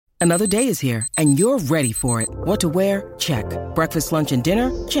Another day is here, and you're ready for it. What to wear? Check. Breakfast, lunch, and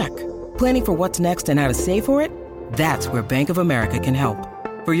dinner? Check. Planning for what's next and how to save for it? That's where Bank of America can help.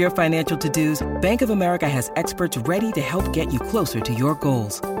 For your financial to-dos, Bank of America has experts ready to help get you closer to your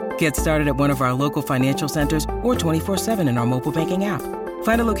goals. Get started at one of our local financial centers or 24/7 in our mobile banking app.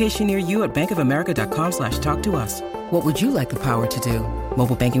 Find a location near you at bankofamerica.com/talktous. What would you like the power to do?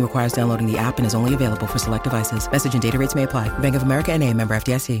 Mobile banking requires downloading the app and is only available for select devices. Message and data rates may apply. Bank of America N.A., member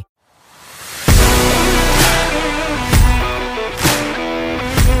FDIC.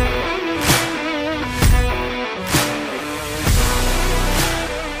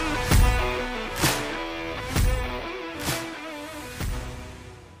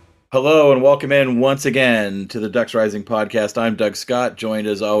 Hello and welcome in once again to the Ducks Rising podcast. I'm Doug Scott, joined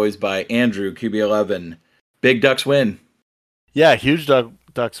as always by Andrew, QB11. Big Ducks win. Yeah, huge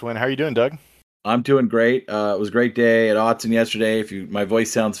Ducks win. How are you doing, Doug? I'm doing great. It was a great day at Autzen yesterday. If my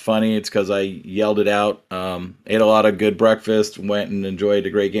voice sounds funny, it's because I yelled it out. Ate a lot of good breakfast, went and enjoyed a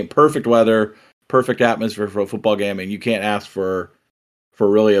great game. Perfect weather, perfect atmosphere for a football game, and you can't ask for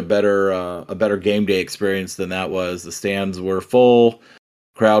really a better game day experience than that was. The stands were full.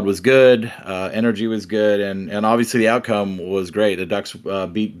 Crowd was good, energy was good, and obviously the outcome was great. The Ducks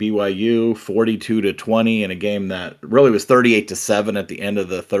beat BYU 42-20 in a game that really was 38-7 at the end of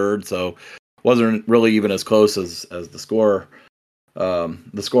the third, so wasn't really even as close as the score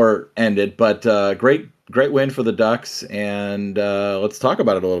ended. But great win for the Ducks, and let's talk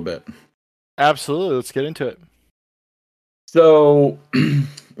about it a little bit. Absolutely, let's get into it. So,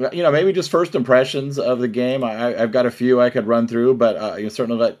 maybe just first impressions of the game. I've got a few I could run through, but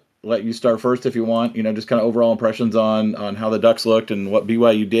certainly let you start first if you want. Just kind of overall impressions on how the Ducks looked and what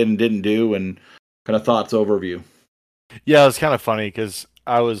BYU did and didn't do, and kind of thoughts overview. Yeah, it was kind of funny because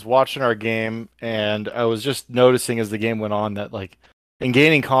I was watching our game and I was just noticing as the game went on that and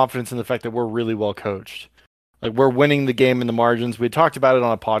gaining confidence in the fact that we're really well coached. We're winning the game in the margins. We talked about it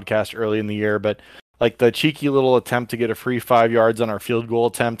on a podcast early in the year, but the cheeky little attempt to get a free 5 yards on our field goal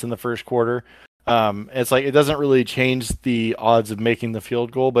attempt in the first quarter. It's it doesn't really change the odds of making the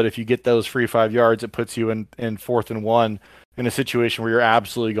field goal, but if you get those free 5 yards, it puts you in 4th and 1 in a situation where you're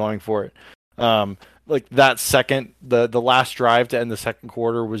absolutely going for it. That second, the last drive to end the second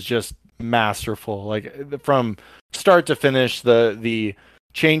quarter was just masterful. From start to finish, the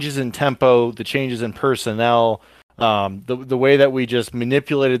changes in tempo, the changes in personnel, the way that we just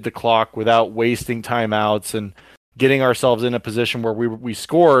manipulated the clock without wasting timeouts and getting ourselves in a position where we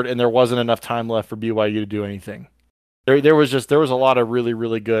scored and there wasn't enough time left for BYU to do anything. There was a lot of really,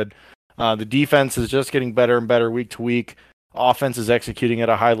 really good. The defense is just getting better and better week to week. Offense is executing at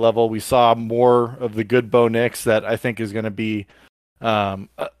a high level. We saw more of the good Bo Nix that I think is going to be.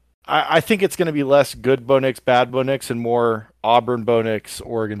 I think it's going to be less good Bo Nix, bad Bo Nix, and more Auburn Bo Nix,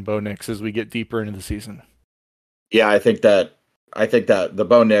 Oregon Bo Nix as we get deeper into the season. Yeah, I think that the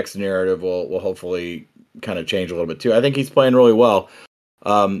Bo Nix narrative will hopefully kind of change a little bit too. I think he's playing really well.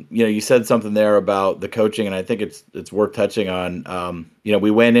 You said something there about the coaching, and I think it's worth touching on.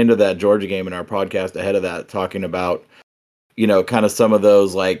 We went into that Georgia game in our podcast ahead of that talking about, kind of some of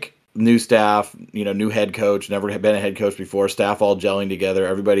those new staff, new head coach, never had been a head coach before, staff all gelling together,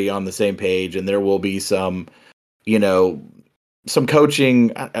 everybody on the same page, and there will be some, some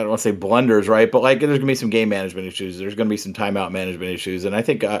coaching, I don't want to say blunders, right? But there's going to be some game management issues. There's going to be some timeout management issues. And I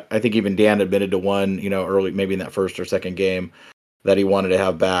think even Dan admitted to one, early, maybe in that first or second game that he wanted to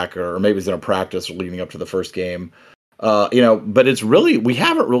have back, or maybe he's in a practice leading up to the first game. But it's really, we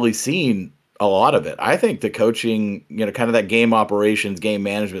haven't really seen a lot of it. I think the coaching, kind of that game operations, game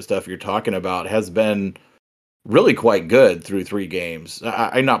management stuff you're talking about has been really quite good through 3 games.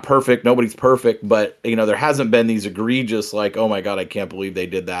 I'm not perfect. Nobody's perfect, but there hasn't been these egregious, oh my God, I can't believe they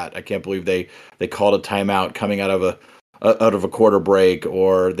did that. I can't believe they called a timeout coming out of a quarter break,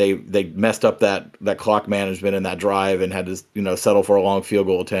 or they messed up that clock management in that drive and had to, settle for a long field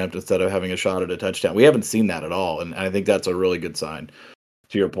goal attempt instead of having a shot at a touchdown. We haven't seen that at all. And I think that's a really good sign,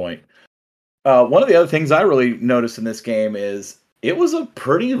 to your point. One of the other things I really noticed in this game is it was a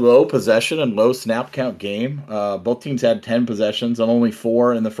pretty low possession and low snap count game. Both teams had 10 possessions and only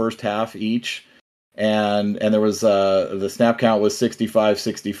 4 in the first half each. And there was the snap count was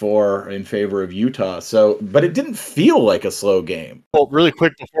 65-64 in favor of Utah. But it didn't feel like a slow game. Well, really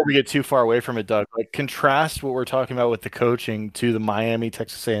quick before we get too far away from it, Doug, contrast what we're talking about with the coaching to the Miami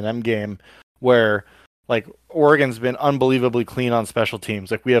Texas A&M game, where Oregon's been unbelievably clean on special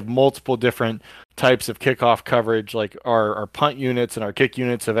teams. We have multiple different types of kickoff coverage. Our punt units and our kick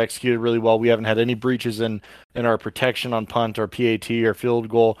units have executed really well. We haven't had any breaches in our protection on punt or PAT or field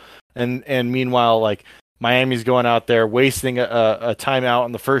goal. And meanwhile, Miami's going out there, wasting a timeout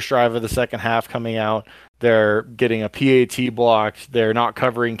on the first drive of the second half coming out. They're getting a PAT blocked. They're not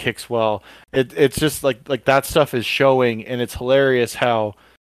covering kicks well. It's just like that stuff is showing, and it's hilarious how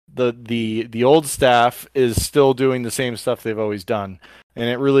the old staff is still doing the same stuff they've always done. And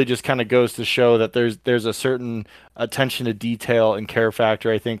it really just kind of goes to show that there's a certain attention to detail and care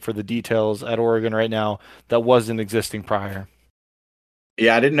factor, I think, for the details at Oregon right now that wasn't existing prior.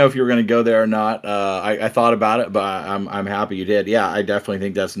 Yeah, I didn't know if you were going to go there or not. I thought about it, but I'm happy you did. Yeah, I definitely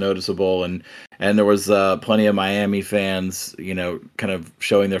think that's noticeable, and there was plenty of Miami fans, kind of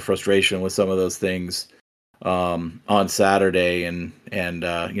showing their frustration with some of those things on Saturday, and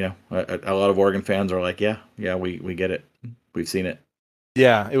a lot of Oregon fans are like, yeah, we get it, we've seen it.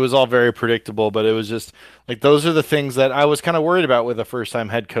 Yeah, it was all very predictable, but it was just like those are the things that I was kind of worried about with a first-time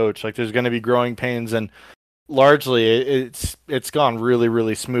head coach. Like there's going to be growing pains, and largely it's gone really,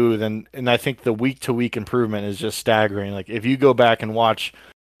 really smooth. And I think the week-to-week improvement is just staggering. Like if you go back and watch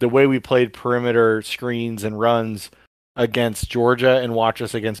the way we played perimeter screens and runs against Georgia and watch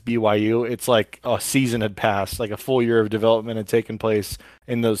us against BYU, it's like a season had passed, like a full year of development had taken place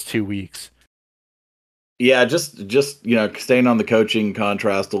in those 2 weeks. Yeah, just staying on the coaching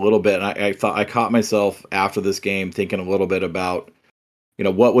contrast a little bit. I thought I caught myself after this game thinking a little bit about,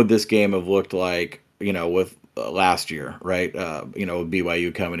 what would this game have looked like, with last year, right? With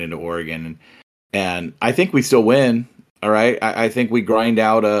BYU coming into Oregon, and I think we still win. All right, I think we grind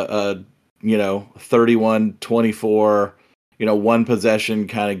out a 31-24, one possession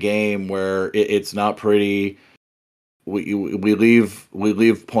kind of game where it's not pretty. We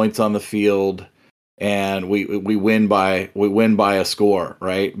leave points on the field. And we win by a score,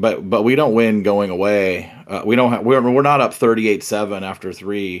 right? But we don't win going away. We're not up 38-7 after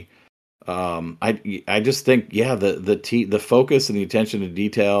 3. I just think the focus and the attention to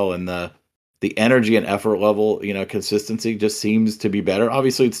detail and the energy and effort level, consistency just seems to be better.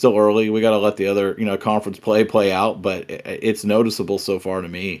 Obviously, it's still early. We got to let the other conference play out, but it's noticeable so far to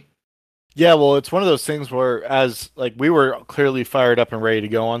me. Yeah, well, it's one of those things where we were clearly fired up and ready to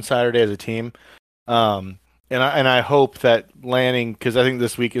go on Saturday as a team. And I hope that Lanning, because I think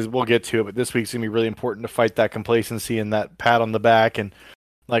this week we'll get to it, but this week's gonna be really important to fight that complacency and that pat on the back and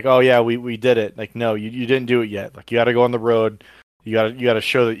like, oh yeah, we did it. Like, no, you didn't do it yet. Like you got to go on the road. You got to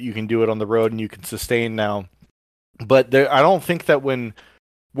show that you can do it on the road and you can sustain now. But I don't think that when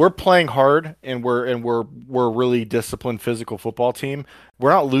we're playing hard and we're really disciplined physical football team,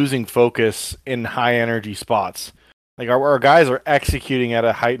 we're not losing focus in high energy spots. Like our guys are executing at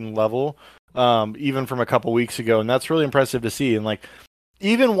a heightened level. Even from a couple weeks ago, and that's really impressive to see. And like,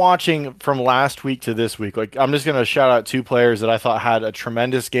 even watching from last week to this week, like I'm just gonna shout out 2 players that I thought had a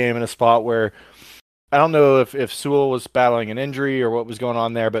tremendous game in a spot where I don't know if Sewell was battling an injury or what was going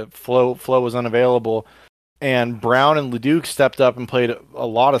on there, but Flo was unavailable, and Brown and Leduc stepped up and played a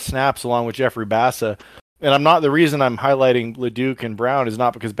lot of snaps along with Jeffrey Bassa. And the reason I'm highlighting Leduc and Brown is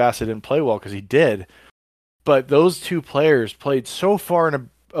not because Bassa didn't play well, because he did, but those 2 players played so far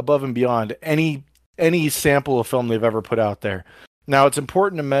above and beyond any sample of film they've ever put out there. Now it's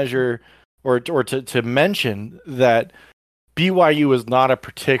important to measure or to mention that BYU is not a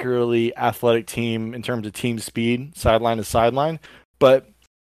particularly athletic team in terms of team speed, sideline to sideline, but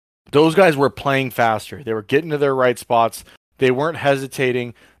those guys were playing faster. They were getting to their right spots. They weren't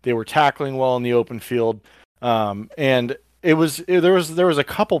hesitating. They were tackling well in the open field. And there was a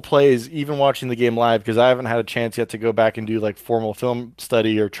couple plays, even watching the game live, because I haven't had a chance yet to go back and do like formal film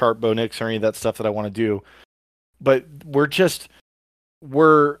study or chart Bo Nix or any of that stuff that I want to do. But we're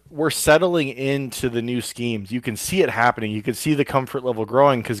settling into the new schemes. You can see it happening. You can see the comfort level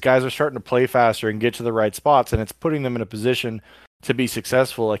growing because guys are starting to play faster and get to the right spots, and it's putting them in a position to be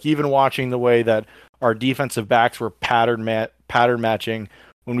successful. Like even watching the way that our defensive backs were pattern matching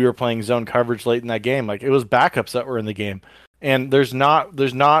when we were playing zone coverage late in that game. Like it was backups that were in the game, and there's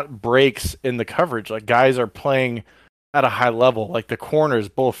not breaks in the coverage. Like guys are playing at a high level. Like the corners,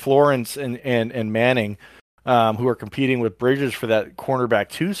 both Florence and Manning, who are competing with Bridges for that cornerback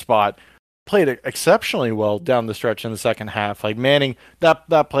 2 spot, played exceptionally well down the stretch in the second half. Like Manning, that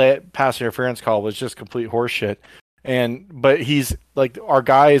pass interference call was just complete horseshit. But he's like, our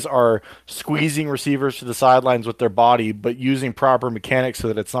guys are squeezing receivers to the sidelines with their body, but using proper mechanics so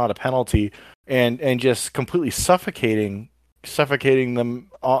that it's not a penalty, and just completely suffocating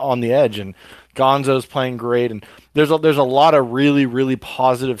them on the edge. And Gonzo's playing great, and there's a lot of really, really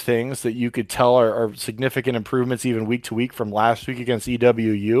positive things that you could tell are significant improvements even week to week from last week against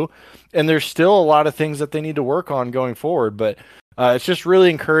EWU. And there's still a lot of things that they need to work on going forward, but it's just really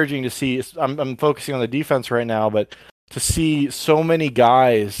encouraging to see. I'm focusing on the defense right now, but to see so many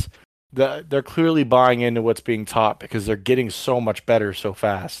guys they're clearly buying into what's being taught because they're getting so much better so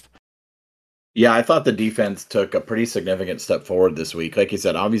fast. Yeah, I thought the defense took a pretty significant step forward this week. Like you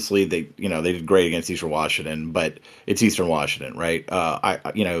said, obviously they did great against Eastern Washington, but it's Eastern Washington, right?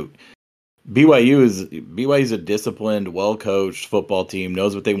 BYU is a disciplined, well coached football team,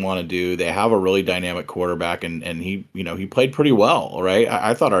 knows what they want to do. They have a really dynamic quarterback, and he played pretty well, right?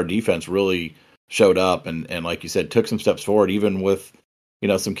 I thought our defense really showed up, and like you said, took some steps forward, even with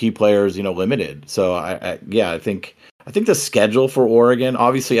some key players limited. So I think the schedule for Oregon,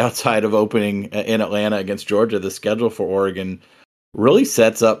 obviously outside of opening in Atlanta against Georgia, the schedule for Oregon really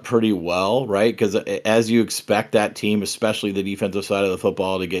sets up pretty well, right? Because as you expect that team, especially the defensive side of the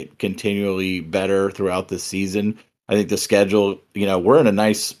football, to get continually better throughout the season. I think the schedule, we're in a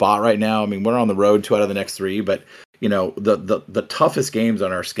nice spot right now. I mean, we're on the road 2 out of the next 3, but the toughest games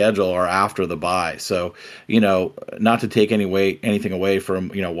on our schedule are after the bye. So, not to take anything away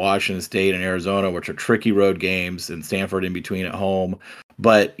from, Washington State and Arizona, which are tricky road games, and Stanford in between at home.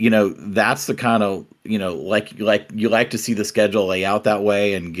 But, that's the kind of, like you like to see the schedule lay out that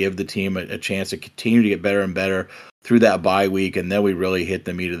way and give the team a chance to continue to get better and better through that bye week. And then we really hit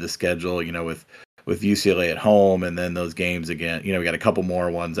the meat of the schedule, with UCLA at home, and then those games again. We got a couple more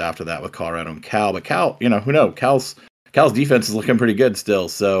ones after that with Colorado and Cal. But Cal, who knows? Cal's defense is looking pretty good still.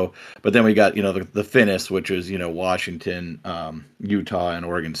 So, but then we got the finish, which is Washington, Utah, and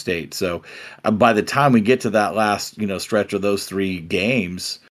Oregon State. So, by the time we get to that last stretch of those 3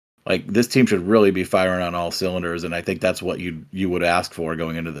 games, like this team should really be firing on all cylinders, and I think that's what you would ask for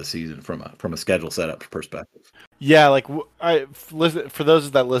going into the season from a schedule setup perspective. Yeah, like for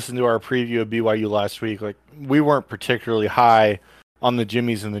those that listened to our preview of BYU last week, like we weren't particularly high on the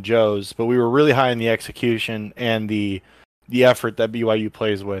Jimmies and the Joes, but we were really high in the execution and the effort that BYU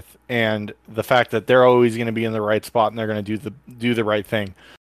plays with, and the fact that they're always going to be in the right spot and they're going to do the right thing.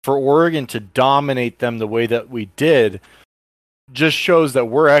 For Oregon to dominate them the way that we did just shows that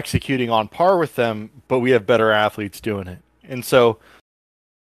we're executing on par with them, but we have better athletes doing it. And so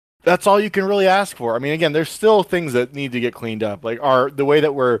that's all you can really ask for. I mean, again, there's still things that need to get cleaned up. Like the way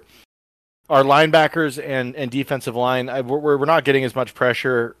that our linebackers and defensive line, we're not getting as much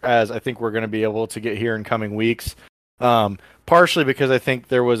pressure as I think we're going to be able to get here in coming weeks. Partially because I think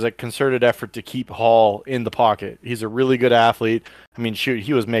there was a concerted effort to keep Hall in the pocket. He's a really good athlete. I mean, shoot,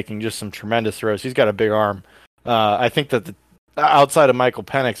 he was making just some tremendous throws. He's got a big arm. I think that outside of Michael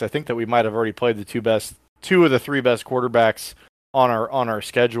Penix, I think that we might have already played the 2 of the 3 best quarterbacks on our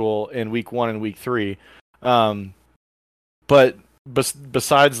schedule in week 1 and week 3. But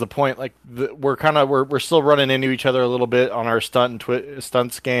besides the point, like we're still running into each other a little bit on our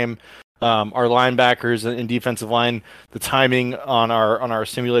stunts game. Our linebackers and defensive line, the timing on our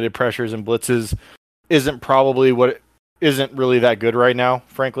simulated pressures and blitzes isn't really that good right now,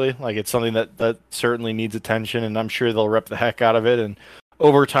 frankly. Like it's something that certainly needs attention, and I'm sure they'll rep the heck out of it, and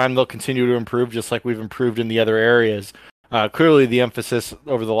over time they'll continue to improve just like we've improved in the other areas. Clearly the emphasis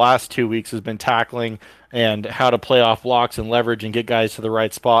over the last 2 weeks has been tackling and how to play off blocks and leverage and get guys to the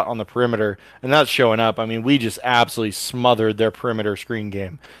right spot on the perimeter, and that's showing up. I mean, we just absolutely smothered their perimeter screen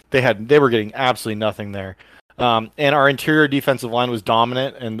game. They were getting absolutely nothing there. And our interior defensive line was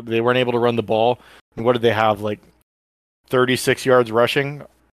dominant, and they weren't able to run the ball. And what did they have, like 36 yards rushing?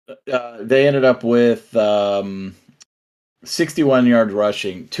 They ended up with 61 yards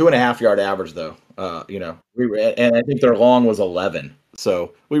rushing, 2.5 yard average though. And I think their long was 11,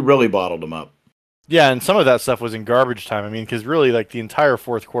 so we really bottled them up. Yeah, and some of that stuff was in garbage time. I mean, because really, like the entire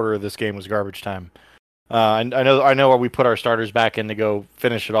fourth quarter of this game was garbage time. I know we put our starters back in to go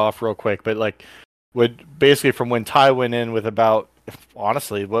finish it off real quick, but like, basically from when Ty went in with about,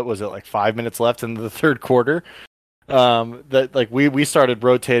 honestly, what was it, like 5 minutes left in the third quarter, that like we started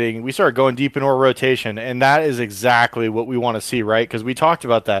rotating, we started going deep into our rotation, and that is exactly what we want to see, right? Because we talked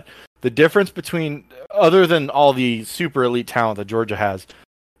about that. The difference between, other than all the super elite talent that Georgia has,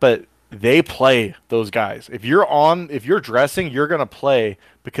 but they play those guys. If you're dressing, you're going to play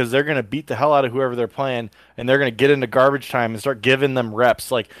because they're going to beat the hell out of whoever they're playing, and they're going to get into garbage time and start giving them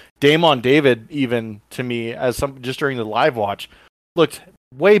reps. Like Damon David, even to me, just during the live watch, looked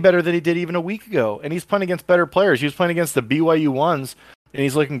way better than he did even a week ago. And he's playing against better players. He was playing against the BYU ones, and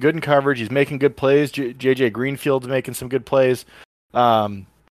he's looking good in coverage. He's making good plays. JJ Greenfield's making some good plays.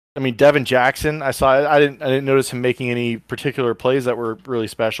 I mean, Devin Jackson, I didn't notice him making any particular plays that were really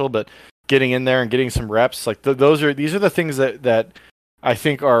special, but getting in there and getting some reps, like these are the things that I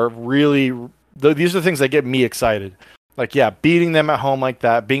think are really, these are the things that get me excited. Like, yeah, beating them at home like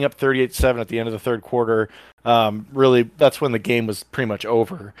that, being up 38-7 at the end of the third quarter, really, that's when the game was pretty much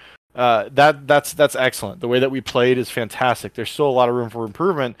over. That's excellent. The way that we played is fantastic. There's still a lot of room for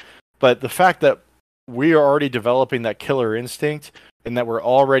improvement, But the fact that we are already developing that killer instinct and that we're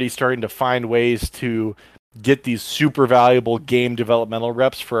already starting to find ways to get these super valuable game developmental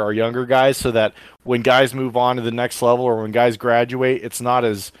reps for our younger guys so that when guys move on to the next level or when guys graduate, it's not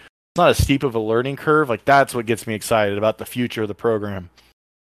as steep of a learning curve. Like, that's what gets me excited about the future of the program.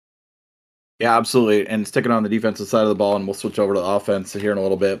 Yeah, absolutely. And sticking on the defensive side of the ball, and we'll switch over to the offense here in a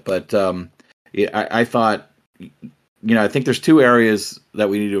little bit. But I thought, I think there's two areas that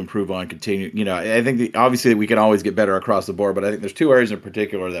we need to improve on. Continue, I think obviously we can always get better across the board, but I think there's two areas in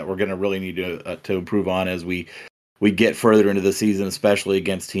particular that we're going to really need to improve on as we get further into the season, especially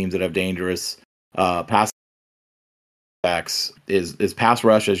against teams that have dangerous pass backs. Is pass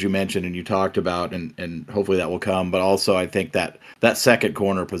rush, as you mentioned and you talked about, and hopefully that will come. But also, I think that second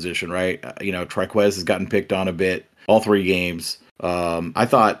corner position, right? Triquez has gotten picked on a bit all 3 games. I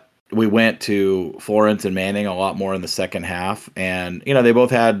thought we went to Florence and Manning a lot more in the second half, and they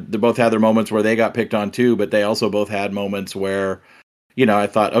both had their moments where they got picked on too, but they also both had moments where I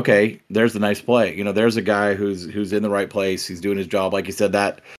thought, okay, there's a nice play. There's a guy who's in the right place. He's doing his job. Like you said,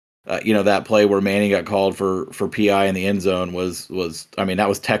 that that play where Manning got called for PI in the end zone was that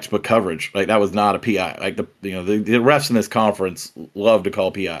was textbook coverage. Like, that was not a PI. Like, the refs in this conference love to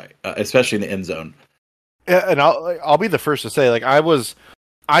call PI, especially in the end zone. Yeah, and I'll be the first to say, like,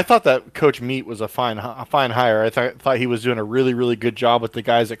 I thought that Coach Meat was a fine hire. I thought he was doing a really, really good job with the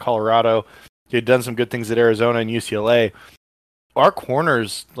guys at Colorado. He had done some good things at Arizona and UCLA. Our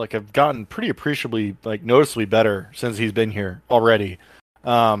corners have gotten pretty appreciably, noticeably better since he's been here already.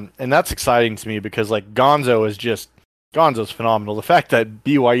 And that's exciting to me because Gonzo's phenomenal. The fact that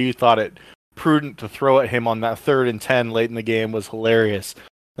BYU thought it prudent to throw at him on that 3rd and 10 late in the game was hilarious.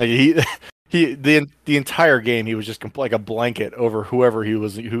 Like, the entire game he was just like a blanket over who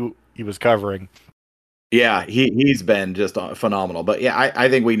he was covering. Yeah, he's been just phenomenal. But yeah, I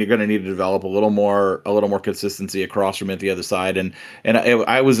think we're going to need to develop a little more consistency across from at the other side. And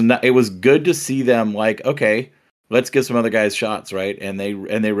it was good to see them okay, let's give some other guys shots, right? And they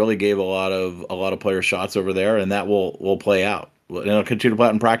really gave a lot of players shots over there, and that will play out. And it'll continue to play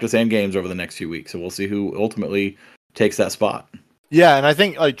out in practice and games over the next few weeks. So we'll see who ultimately takes that spot. Yeah, and I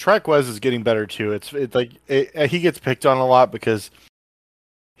think Triquez is getting better too. He gets picked on a lot because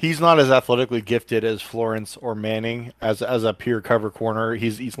he's not as athletically gifted as Florence or Manning as a pure cover corner.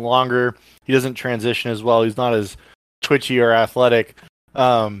 He's longer. He doesn't transition as well. He's not as twitchy or athletic.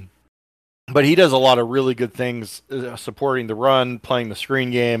 But he does a lot of really good things supporting the run, playing the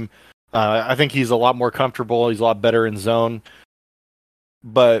screen game. I think he's a lot more comfortable. He's a lot better in zone.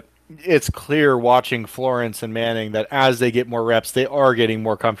 But it's clear watching Florence and Manning that as they get more reps, they are getting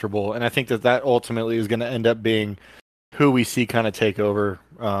more comfortable. And I think that ultimately is going to end up being who we see kind of take over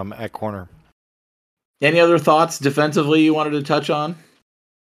at corner. Any other thoughts defensively you wanted to touch on?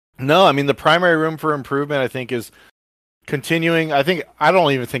 No, the primary room for improvement, I think, is continuing. I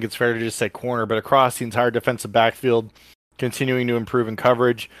don't even think it's fair to just say corner, but across the entire defensive backfield, continuing to improve in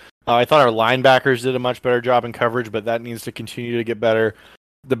coverage. I thought our linebackers did a much better job in coverage, but that needs to continue to get better.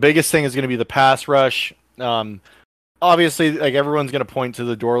 The biggest thing is going to be the pass rush. Obviously, everyone's going to point to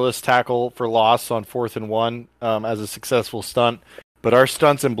the doorless tackle for loss on 4th and 1 as a successful stunt. But our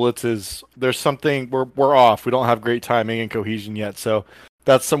stunts and blitzes, there's something we're off. We don't have great timing and cohesion yet, so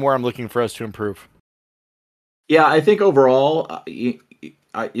that's somewhere I'm looking for us to improve. Yeah, I think overall, I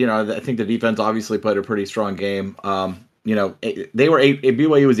think the defense obviously played a pretty strong game. They were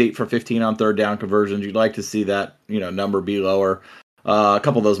BYU was 8 for 15 on 3rd down conversions. You'd like to see that number be lower. A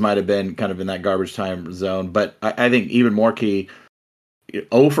couple of those might have been kind of in that garbage time zone, but I think even more key,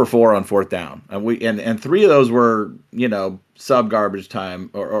 0 for 4 on 4th down, and 3 of those were sub garbage time,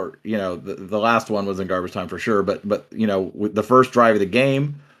 or the last one was in garbage time for sure. But with the first drive of the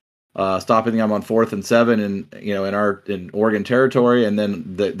game, stopping them on 4th and 7, and in Oregon territory, and then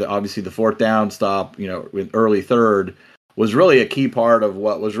the obviously the 4th down stop, with early 3rd, was really a key part of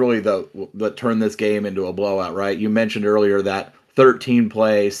what was really that turned this game into a blowout. Right? You mentioned earlier that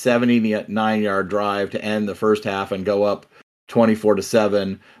 13-play, 79-yard drive to end the first half and go up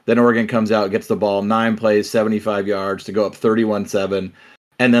 24-7. Then Oregon comes out, gets the ball, 9 plays, 75 yards to go up 31-7.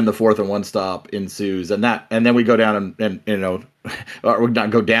 And then the 4th and 1 stop ensues, and then we go down and or not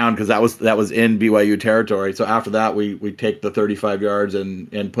go down because that was in BYU territory. So after that, we take the 35 yards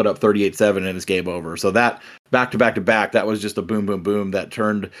and put up 38-7, and it's game over. So that back to back, that was just a boom, boom, boom that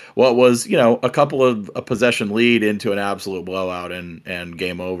turned what was a couple of a possession lead into an absolute blowout and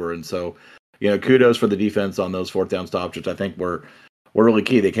game over. And so kudos for the defense on those 4th down stops, which I think were really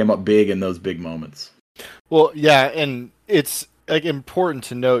key. They came up big in those big moments. Well, yeah, and it's important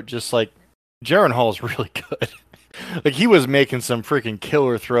to note, just Jaron Hall is really good. Like he was making some freaking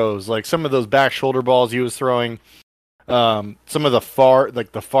killer throws. Like some of those back shoulder balls he was throwing, some of the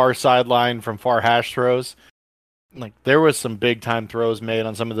far sideline from far hash throws. Like there was some big time throws made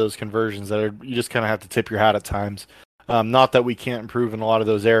on some of those conversions you just kind of have to tip your hat at times. Not that we can't improve in a lot of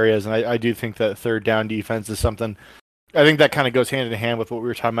those areas, and I do think that third down defense is something. I think that kind of goes hand in hand with what we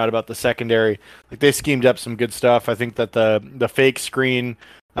were talking about the secondary. Like they schemed up some good stuff. I think that the fake screen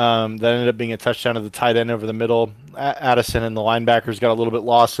that ended up being a touchdown to the tight end over the middle, Addison and the linebackers got a little bit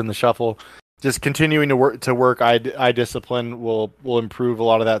lost in the shuffle. Just continuing to work eye discipline will improve a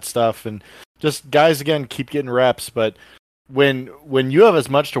lot of that stuff, and just guys again keep getting reps. But when you have as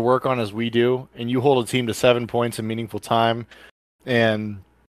much to work on as we do, and you hold a team to 7 points in meaningful time, and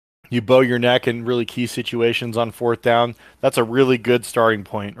you bow your neck in really key situations on fourth down, that's a really good starting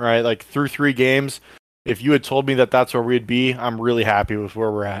point, right? Like through 3 games, if you had told me that that's where we'd be, I'm really happy with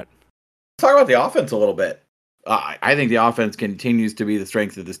where we're at. Let's talk about the offense a little bit. I think the offense continues to be the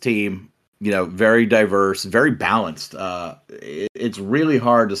strength of this team. Very diverse, very balanced. It's really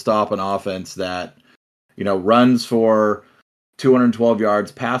hard to stop an offense that, runs for 212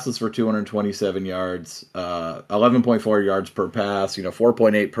 yards, passes for 227 yards, 11.4 yards per pass,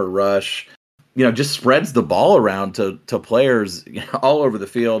 4.8 per rush, just spreads the ball around to players all over the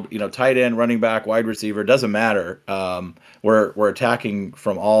field, tight end, running back, wide receiver, doesn't matter. We're attacking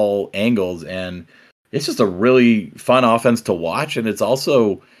from all angles, and it's just a really fun offense to watch. And it's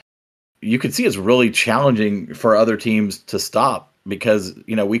also, you can see it's really challenging for other teams to stop, because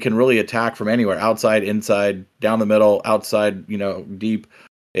we can really attack from anywhere, outside, inside, down the middle, outside, deep.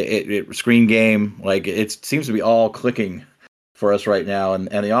 It screen game, like it seems to be all clicking for us right now, and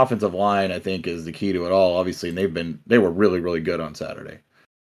the offensive line I think is the key to it all, obviously, and they were really, really good on Saturday.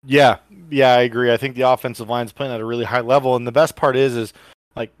 Yeah, I agree. I think the offensive line's playing at a really high level, and the best part is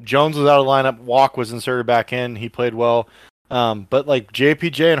like Jones was out of lineup, Walk was inserted back in, he played well. But like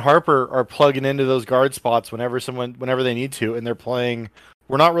JPJ and Harper are plugging into those guard spots whenever they need to, and they're playing.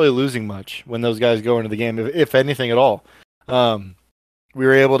 We're not really losing much when those guys go into the game, if anything at all. We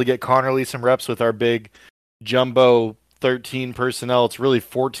were able to get Connerly some reps with our big jumbo 13 personnel. It's really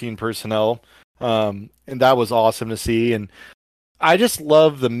 14 personnel, and that was awesome to see. And I just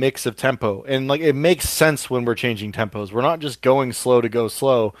love the mix of tempo, and like it makes sense when we're changing tempos. We're not just going slow to go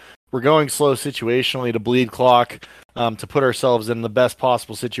slow. We're going slow situationally to bleed clock, to put ourselves in the best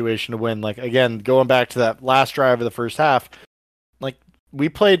possible situation to win. Like again, going back to that last drive of the first half, like we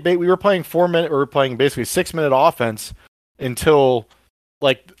were playing 4 minute, or we were playing basically 6 minute offense until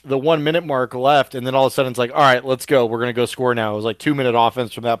like the 1 minute mark left, and then all of a sudden it's like, all right, let's go. We're gonna go score now. It was like 2 minute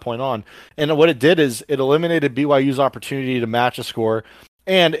offense from that point on, and what it did is it eliminated BYU's opportunity to match a score,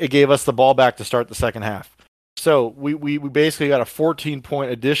 and it gave us the ball back to start the second half. So we basically got a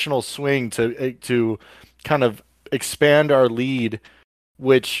 14-point additional swing to kind of expand our lead,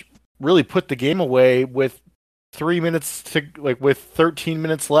 which really put the game away with 13 minutes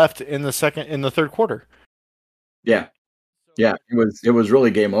left in the third quarter. Yeah, it was really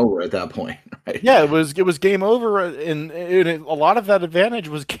game over at that point. Right? Yeah, it was game over, and a lot of that advantage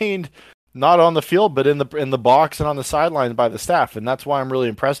was gained not on the field, but in the box and on the sideline by the staff, and that's why I'm really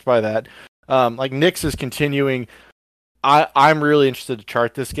impressed by that. Like Nix is continuing. I'm really interested to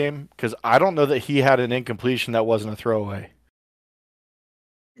chart this game, because I don't know that he had an incompletion that wasn't a throwaway.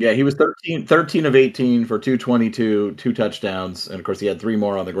 Yeah, he was 13 of 18 for 222, 2 touchdowns, and of course he had 3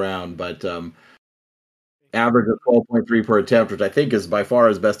 more on the ground, but average of 12.3 per attempt, which I think is by far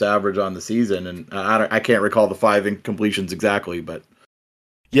his best average on the season. And I can't recall the 5 incompletions exactly, but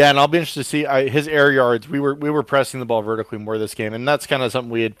yeah, and I'll be interested to see his air yards. We were pressing the ball vertically more this game, and that's kind of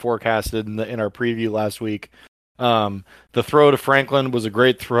something we had forecasted in our preview last week. The throw to Franklin was a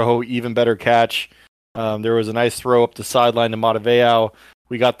great throw, even better catch. There was a nice throw up the sideline to Mataveo.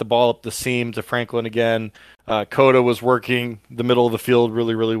 We got the ball up the seam to Franklin again. Coda was working the middle of the field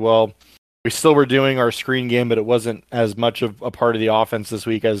really, really well. We still were doing our screen game, but it wasn't as much of a part of the offense this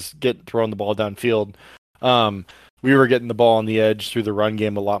week as throwing the ball downfield. We were getting the ball on the edge through the run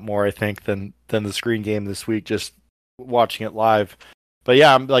game a lot more, I think, than the screen game this week, just watching it live. But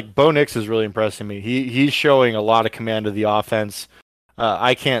yeah, Bo Nix is really impressing me. He's showing a lot of command of the offense.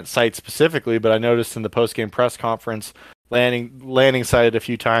 I can't cite specifically, but I noticed in the post-game press conference, Lanning cited a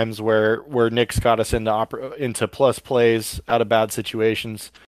few times where Nix got us into plus plays out of bad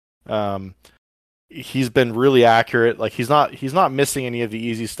situations. He's been really accurate. Like he's not missing any of the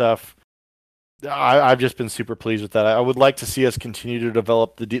easy stuff. I've just been super pleased with that. I would like to see us continue to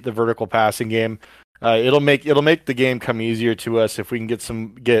develop the vertical passing game. It'll make the game come easier to us if we can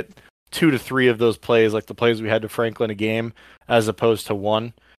get 2 to 3 of those plays, like the plays we had to Franklin a game, as opposed to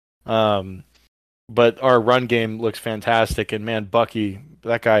 1. but our run game looks fantastic. And man, Bucky,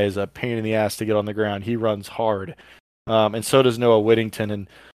 that guy is a pain in the ass to get on the ground. He runs hard. And so does Noah Whittington. And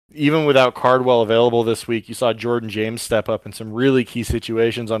even without Cardwell available this week, you saw Jordan James step up in some really key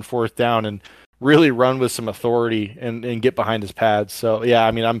situations on fourth down and really run with some authority and get behind his pads. So yeah,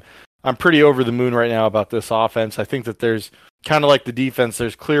 I mean, I'm pretty over the moon right now about this offense. I think that there's kind of like the defense,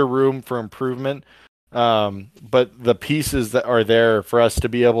 there's clear room for improvement. But the pieces that are there for us to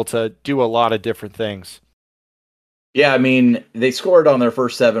be able to do a lot of different things. Yeah, I mean, they scored on their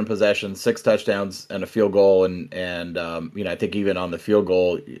first 7 possessions, 6 touchdowns and a field goal, and I think even on the field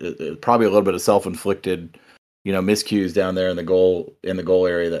goal, probably a little bit of self-inflicted, miscues down there in the goal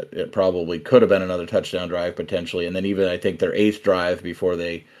area that it probably could have been another touchdown drive potentially. And then even I think their 8th drive before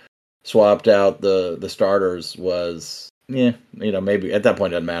they swapped out the starters was maybe at that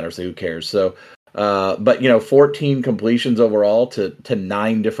point it doesn't matter, so who cares? So but 14 completions overall to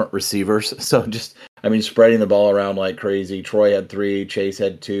 9 different receivers. So just, I mean, spreading the ball around like crazy. Troy had 3, Chase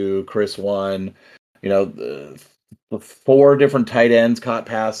had 2, Chris 1. 4 different tight ends caught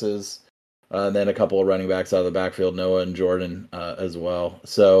passes, and then a couple of running backs out of the backfield, Noah and Jordan as well.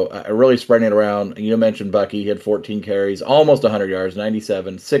 So really spreading it around. You mentioned Bucky. He had 14 carries, almost 100 yards,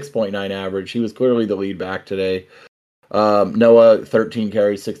 97, 6.9 average. He was clearly the lead back today. Noah, 13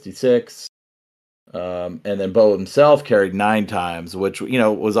 carries, 66. And then Bo himself carried 9 times, which,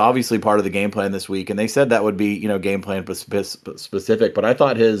 was obviously part of the game plan this week. And they said that would be, game plan specific. But I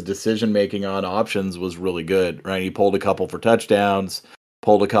thought his decision-making on options was really good, right? He pulled a couple for touchdowns,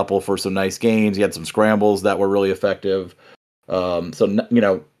 pulled a couple for some nice gains. He had some scrambles that were really effective.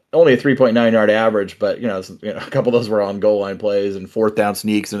 Only a 3.9-yard average, but, a couple of those were on goal line plays and fourth down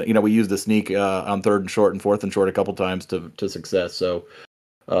sneaks. And, we used the sneak on 3rd and short and 4th and short a couple times to success. So,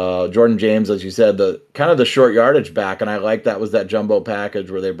 Jordan James, as you said, the kind of the short yardage back, and I like that was that jumbo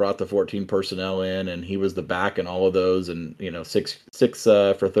package where they brought the 14 personnel in, and he was the back in all of those, and 6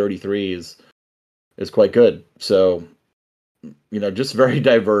 for 33 is quite good. So, just very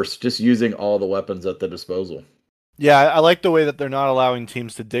diverse, just using all the weapons at the disposal. Yeah, I like the way that they're not allowing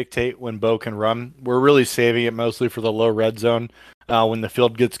teams to dictate when Bo can run. We're really saving it mostly for the low red zone when the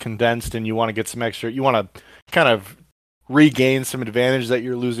field gets condensed and you want to get some extra. You want to kind of regain some advantage that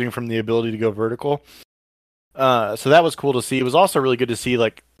you're losing from the ability to go vertical. So that was cool to see. It was also really good to see,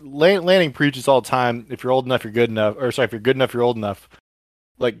 like, Lanning preaches all the time, if you're old enough, you're good enough. Or sorry, if you're good enough, you're old enough.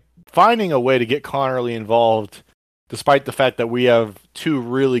 Like, finding a way to get Connerly involved, despite the fact that we have 2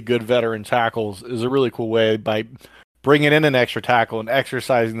 really good veteran tackles, is a really cool way by bringing in an extra tackle and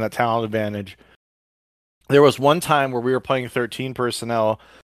exercising that talent advantage. There was one time where we were playing 13 personnel,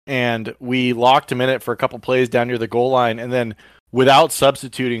 and we locked him in it for a couple plays down near the goal line, and then without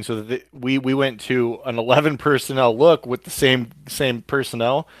substituting, so that we went to an 11 personnel look with the same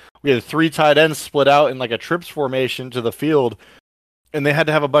personnel. We had 3 tight ends split out in like a trips formation to the field, and they had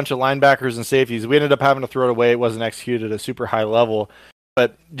to have a bunch of linebackers and safeties. We ended up having to throw it away. It wasn't executed at a super high level,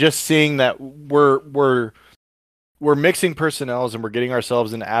 but just seeing that we're mixing personnels and we're getting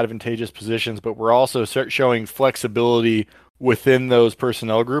ourselves in advantageous positions, but we're also showing flexibility within those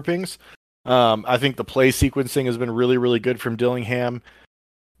personnel groupings. I think the play sequencing has been really, really good from Dillingham.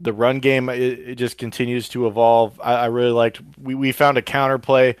 The run game, it just continues to evolve. I really liked, we found a counter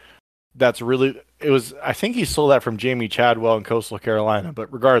play that's really, I think he stole that from Jamie Chadwell in Coastal Carolina,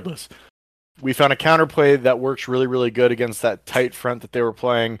 but regardless, we found a counter play that works really, really good against that tight front that they were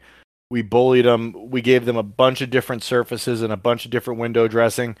playing. We bullied them. We gave them a bunch of different surfaces and a bunch of different window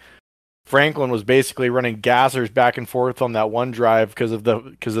dressing. Franklin was basically running gassers back and forth on that one drive because of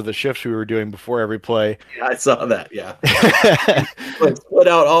the shifts we were doing before every play. Yeah, I saw that. Yeah, like split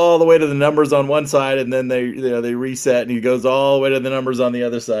out all the way to the numbers on one side, and then they reset, and he goes all the way to the numbers on the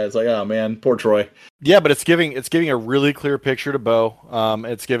other side. It's like, oh man, poor Troy. Yeah, but it's giving a really clear picture to Bo.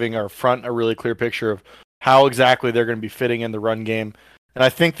 It's giving our front a really clear picture of how exactly they're going to be fitting in the run game, and I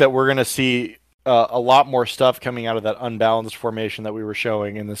think that we're going to see a lot more stuff coming out of that unbalanced formation that we were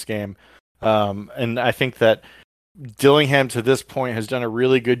showing in this game. And I think that Dillingham to this point has done a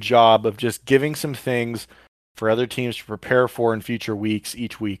really good job of just giving some things for other teams to prepare for in future weeks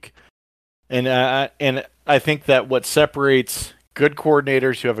each week. And I think that what separates good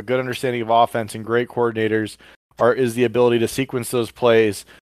coordinators who have a good understanding of offense and great coordinators is the ability to sequence those plays,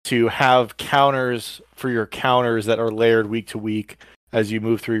 to have counters for your counters that are layered week to week as you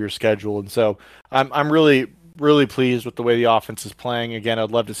move through your schedule. And so I'm really pleased with the way the offense is playing. Again,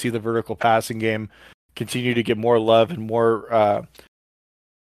 I'd love to see the vertical passing game continue to get more love and more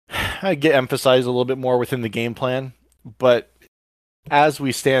get emphasized a little bit more within the game plan. But as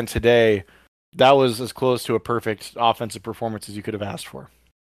we stand today, that was as close to a perfect offensive performance as you could have asked for.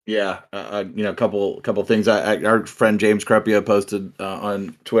 Yeah, a couple things. Our friend James Crepia posted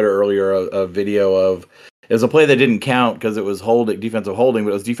on Twitter earlier a video of it was a play that didn't count because it was defensive holding,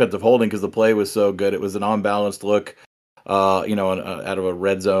 but it was defensive holding because the play was so good. It was an unbalanced look, out of a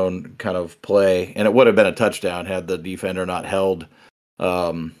red zone kind of play, and it would have been a touchdown had the defender not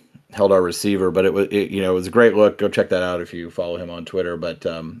um, held our receiver. But it was a great look. Go check that out if you follow him on Twitter. But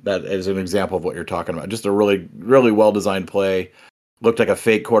that is an example of what you're talking about. Just a really really well designed play. Looked like a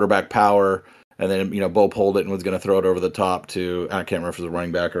fake quarterback power, and then Bo pulled it and was going to throw it over the top to, I can't remember if it was a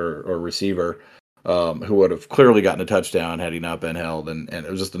running back or receiver, who would have clearly gotten a touchdown had he not been held, and it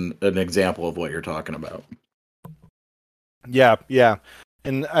was just an example of what you're talking about. Yeah, yeah.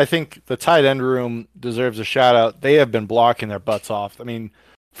 And I think the tight end room deserves a shout out. They have been blocking their butts off. I mean,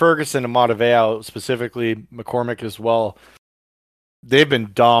 Ferguson and Mataveo, specifically McCormick as well, they've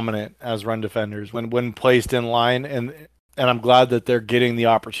been dominant as run defenders when placed in line, and I'm glad that they're getting the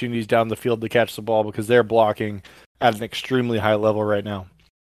opportunities down the field to catch the ball because they're blocking at an extremely high level right now.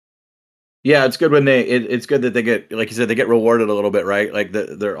 Yeah, it's good when it's good that they get, like you said, they get rewarded a little bit, right? Like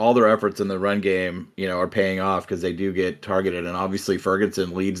all their efforts in the run game, are paying off because they do get targeted. And obviously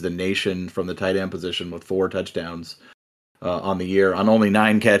Ferguson leads the nation from the tight end position with 4 touchdowns on the year on only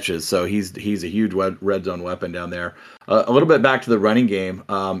 9 catches. So he's a huge red zone weapon down there. A little bit back to the running game.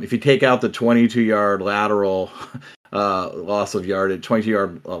 If you take out the 22-yard lateral loss of yardage,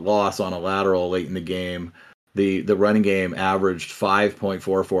 22-yard loss on a lateral late in the game, the running game averaged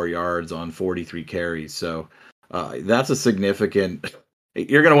 5.44 yards on 43 carries. So that's a significant.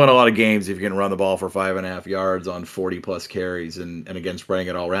 You're going to win a lot of games if you can run the ball for 5.5 yards on 40 plus carries, and again spreading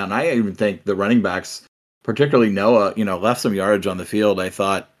it all around. I even think the running backs, particularly Noah, left some yardage on the field. I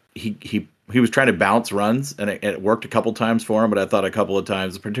thought he was trying to bounce runs, and it worked a couple times for him. But I thought a couple of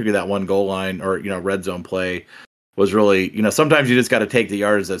times, particularly that one goal line or red zone play, was really, sometimes you just got to take the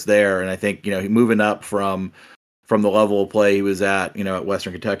yards that's there. And I think, moving up from the level of play he was at, at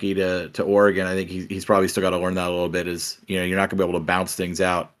Western Kentucky to Oregon, I think he's probably still got to learn that a little bit. Is, you're not going to be able to bounce things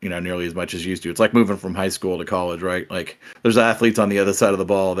out, nearly as much as you used to. It's like moving from high school to college, right? Like there's athletes on the other side of the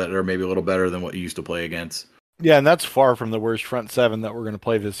ball that are maybe a little better than what you used to play against. Yeah, and that's far from the worst front seven that we're going to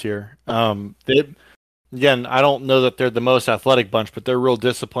play this year. Again, I don't know that they're the most athletic bunch, but they're real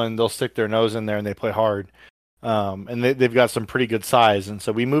disciplined. They'll stick their nose in there and they play hard. And they've got some pretty good size. And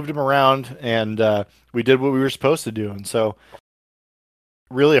so we moved them around and we did what we were supposed to do. And so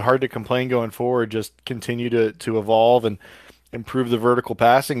really hard to complain going forward. Just continue to evolve and improve the vertical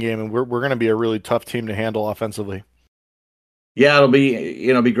passing game. And we're going to be a really tough team to handle offensively. Yeah, it'll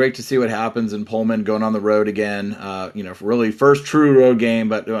be great to see what happens in Pullman going on the road again. Really first true road game,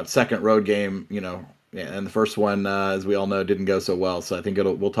 but second road game, and the first one, as we all know, didn't go so well. So I think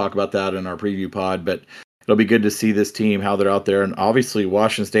we'll talk about that in our preview pod, but it'll be good to see this team, how they're out there. And obviously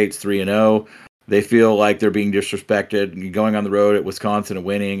Washington State's 3-0. They feel like they're being disrespected, going on the road at Wisconsin and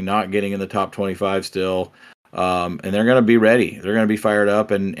winning, not getting in the top 25 still. And they're going to be ready. They're going to be fired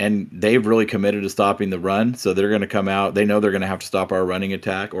up, and they've really committed to stopping the run. So they're going to come out. They know they're going to have to stop our running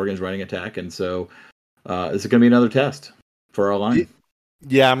attack, Oregon's running attack. And so this is going to be another test for our line.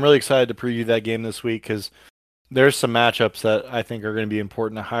 Yeah, I'm really excited to preview that game this week because there's some matchups that I think are going to be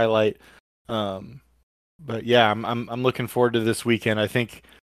important to highlight. But yeah, I'm looking forward to this weekend. I think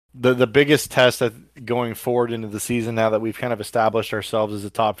the biggest test going forward into the season, now that we've kind of established ourselves as a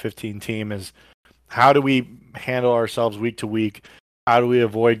top 15 team, is how do we handle ourselves week to week? How do we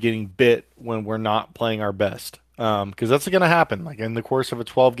avoid getting bit when we're not playing our best? Because that's going to happen. Like in the course of a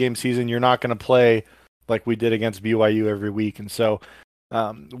 12-game season, you're not going to play like we did against BYU every week. And so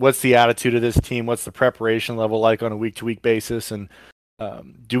what's the attitude of this team? What's the preparation level like on a week-to-week basis? And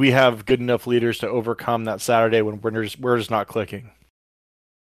do we have good enough leaders to overcome that Saturday when we're just not clicking?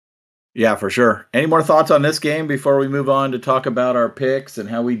 Yeah, for sure. Any more thoughts on this game before we move on to talk about our picks and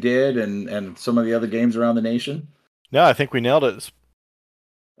how we did and some of the other games around the nation? No, I think we nailed it.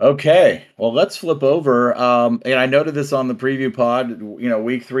 Okay, well, let's flip over. And I noted this on the preview pod.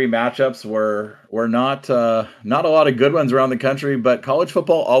 Week 3 matchups were not a lot of good ones around the country, but college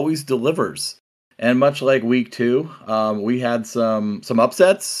football always delivers. And much like week 2, we had some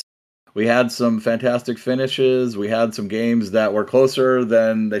upsets. We had some fantastic finishes. We had some games that were closer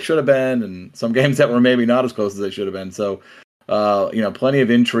than they should have been, and some games that were maybe not as close as they should have been. So, plenty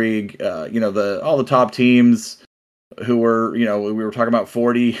of intrigue. All the top teams who were, we were talking about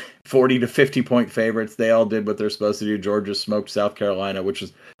 40 to 50 point favorites. They all did what they're supposed to do. Georgia smoked South Carolina, which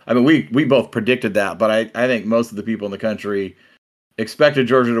is, we both predicted that, but I think most of the people in the country expected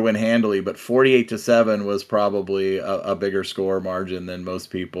Georgia to win handily, but 48-7 was probably a bigger score margin than most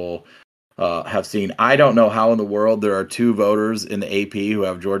people have seen. I don't know how in the world there are two voters in the AP who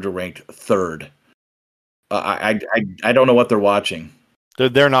have Georgia ranked third. I don't know what they're watching.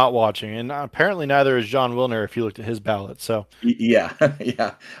 They're not watching, and apparently neither is John Wilner if you looked at his ballot. So Yeah,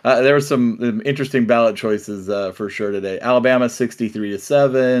 yeah. There were some interesting ballot choices for sure today. Alabama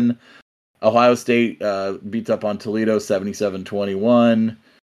 63-7. Ohio State beats up on Toledo 77-21.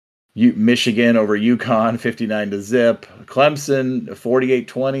 Michigan over UConn 59-0. Clemson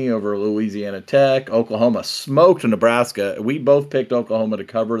 48-20 over Louisiana Tech. Oklahoma smoked Nebraska. We both picked Oklahoma to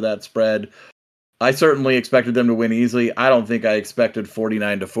cover that spread. I certainly expected them to win easily. I don't think I expected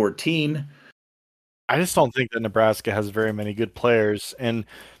 49-14. I just don't think that Nebraska has very many good players. And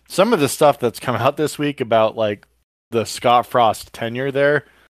some of the stuff that's come out this week about like the Scott Frost tenure there,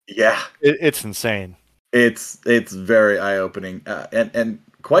 Yeah, it's insane. it's very eye opening and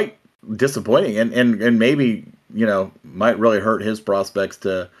quite disappointing, and maybe might really hurt his prospects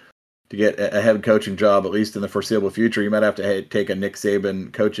to get a head coaching job, at least in the foreseeable future. You might have to take a Nick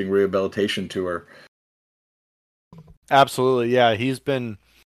Saban coaching rehabilitation tour. Absolutely, yeah. I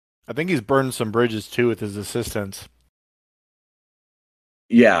think he's burned some bridges too with his assistants.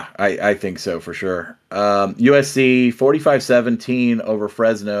 Yeah, I think so for sure. USC 45-17 over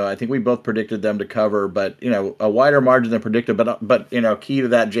Fresno. I think we both predicted them to cover, but a wider margin than predicted. But key to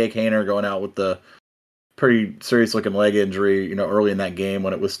that, Jake Haener going out with the pretty serious looking leg injury, early in that game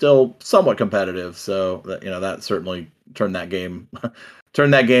when it was still somewhat competitive. So that certainly turned that game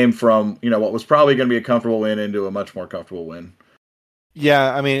from what was probably going to be a comfortable win into a much more comfortable win.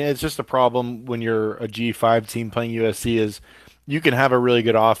 Yeah, I mean it's just a problem when you're a G5 team playing USC is you can have a really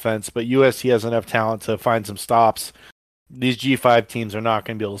good offense, but USC has enough talent to find some stops. These G5 teams are not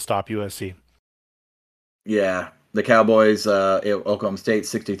going to be able to stop USC. Yeah, the Cowboys, Oklahoma State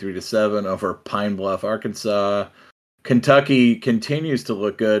 63-7 over Pine Bluff, Arkansas. Kentucky continues to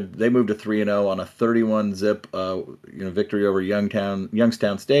look good. They moved to 3-0 on a 31-zip victory over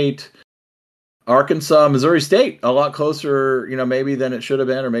Youngstown State. Arkansas, Missouri State, a lot closer, maybe than it should have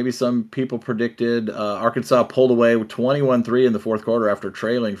been, or maybe some people predicted. Arkansas pulled away with 21-3 in the fourth quarter after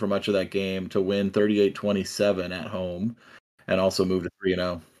trailing for much of that game to win 38-27 at home, and also move to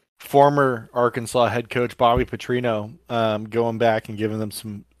 3-0. Former Arkansas head coach Bobby Petrino going back and giving them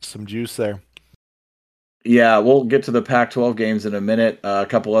some juice there. Yeah, we'll get to the Pac-12 games in a minute. A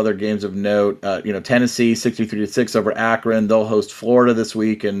couple other games of note. Tennessee 63-6 over Akron. They'll host Florida this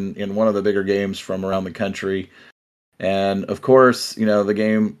week in one of the bigger games from around the country. And of course, the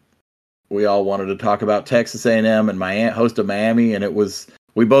game we all wanted to talk about, Texas A&M and Miami, host of Miami, and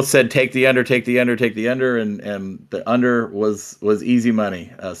we both said take the under, and the under was easy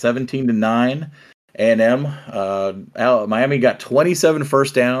money. 17-9. A&M. Miami got 27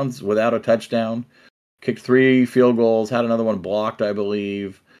 first downs without a touchdown. Kicked 3 field goals, had another one blocked, I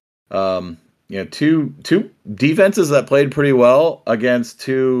believe. Two defenses that played pretty well against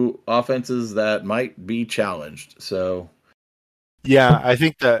two offenses that might be challenged. So, yeah, I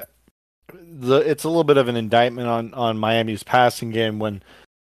think that it's a little bit of an indictment on Miami's passing game when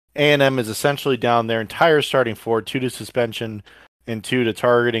A&M is essentially down their entire starting forward, 2 to suspension and 2 to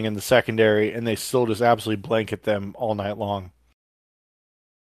targeting in the secondary, and they still just absolutely blanket them all night long.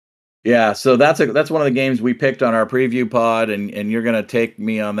 yeah, so that's one of the games we picked on our preview pod, and you're going to take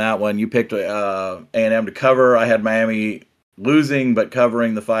me on that one. You picked A&M to cover. I had Miami losing but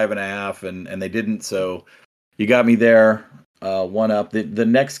covering the 5.5, and they didn't. So you got me there, one up. The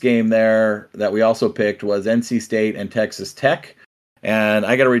next game there that we also picked was NC State and Texas Tech, and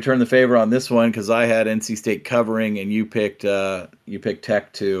I got to return the favor on this one because I had NC State covering, and you picked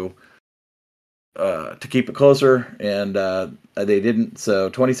Tech to keep it closer, and they didn't. So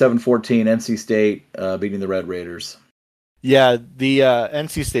 27-14, NC State beating the Red Raiders. Yeah, the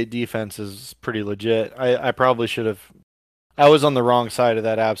NC State defense is pretty legit. I probably should have. I was on the wrong side of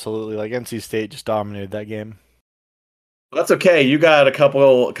that, absolutely. Like, NC State just dominated that game. That's okay. You got a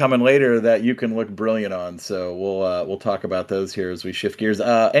couple coming later that you can look brilliant on. So we'll talk about those here as we shift gears.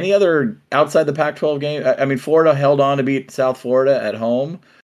 Any other outside the Pac-12 game? I mean, Florida held on to beat South Florida at home.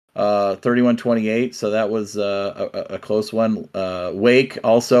 31-28, so that was a close one. Wake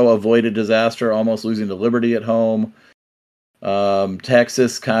also avoided disaster, almost losing to Liberty at home.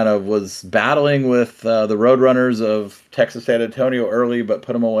 Texas kind of was battling with the Roadrunners of Texas San Antonio early, but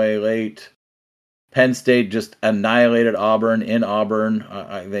put them away late. Penn State just annihilated Auburn in Auburn.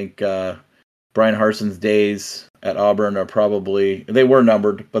 I think Brian Harson's days at Auburn they were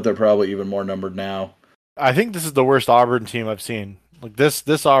numbered, but they're probably even more numbered now. I think this is the worst Auburn team I've seen. Like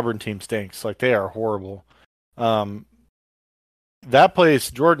this Auburn team stinks. Like, they are horrible. That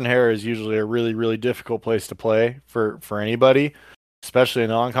place, Jordan Hare, is usually a really, really difficult place to play for anybody. especially a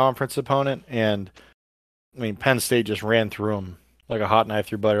non-conference opponent. And I mean, Penn State just ran through them like a hot knife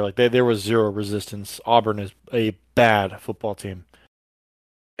through butter. Like there was zero resistance. Auburn is a bad football team.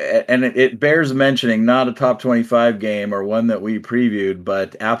 And it bears mentioning, not a top 25 game or one that we previewed,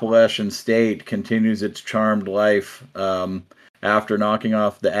 but Appalachian State continues its charmed life. After knocking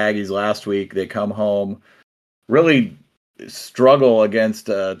off the Aggies last week, they come home, really struggle against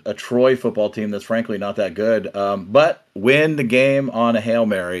a Troy football team that's frankly not that good, but win the game on a Hail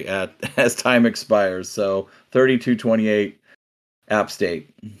Mary as time expires. So 32-28 App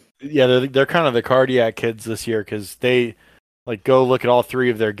State. Yeah, they're kind of the cardiac kids this year because they go look at all three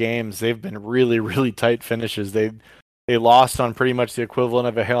of their games. They've been really, really tight finishes. They lost on pretty much the equivalent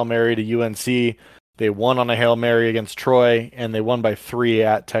of a Hail Mary to UNC. They won on a Hail Mary against Troy, and they won by 3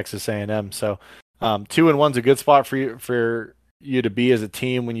 at Texas A&M. So 2-1's a good spot for you to be as a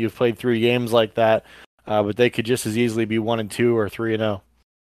team when you've played 3 games like that. But they could just as easily be 1-2 or 3-0.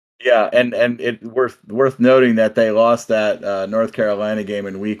 Yeah, and it worth noting that they lost that North Carolina game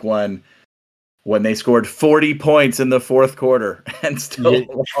in week 1 when they scored 40 points in the fourth quarter and still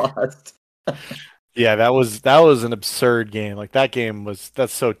lost. Yeah, that was an absurd game. Like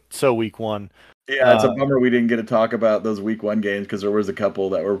that's so week 1. Yeah, it's a bummer we didn't get to talk about those week 1 games because there was a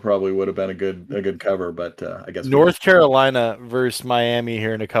couple that would have been a good cover, but I guess North Carolina versus Miami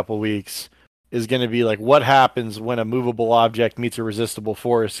here in a couple weeks is going to be like what happens when a movable object meets a resistible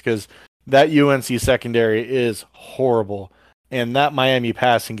force, because that UNC secondary is horrible and that Miami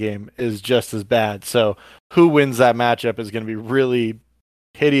passing game is just as bad. So who wins that matchup is going to be really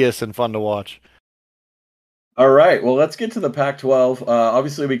hideous and fun to watch. All right, well, let's get to the Pac-12.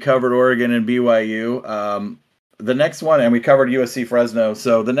 Obviously, we covered Oregon and BYU. The next one, and we covered USC Fresno.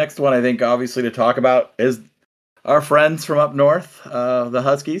 So the next one, I think, obviously, to talk about is our friends from up north, the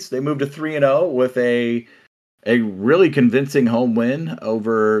Huskies. They moved to 3-0 with a really convincing home win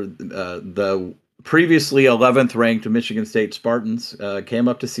over the previously 11th ranked Michigan State Spartans. Came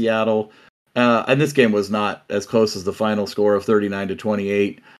up to Seattle, and this game was not as close as the final score of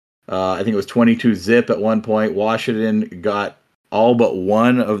 39-28. I think it was 22-zip at one point. Washington got all but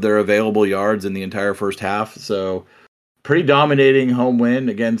one of their available yards in the entire first half. So pretty dominating home win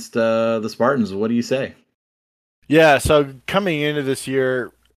against the Spartans. What do you say? Yeah, so coming into this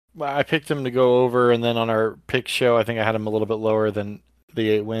year, I picked him to go over, and then on our pick show, I think I had him a little bit lower than the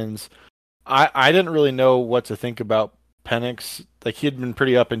 8 wins. I didn't really know what to think about Penix. Like, he had been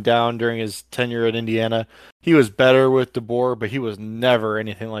pretty up and down during his tenure at Indiana. He was better with DeBoer, but he was never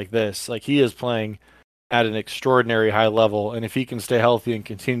anything like this. Like, he is playing at an extraordinary high level, and if he can stay healthy and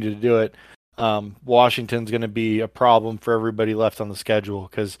continue to do it, Washington's going to be a problem for everybody left on the schedule,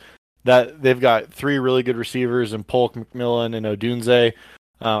 because that they've got 3 really good receivers in Polk, McMillan, and Odunze.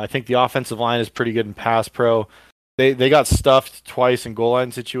 I think the offensive line is pretty good in pass pro. They got stuffed twice in goal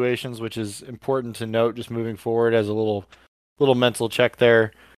line situations, which is important to note just moving forward as a little mental check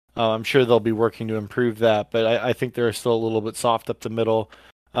there. I'm sure they'll be working to improve that, but I think they're still a little bit soft up the middle.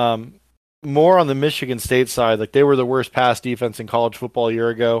 More on the Michigan State side, like, they were the worst pass defense in college football a year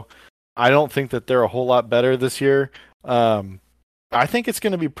ago. I don't think that they're a whole lot better this year. I think it's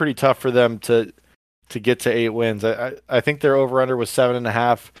going to be pretty tough for them to get to 8 wins. I think their over-under was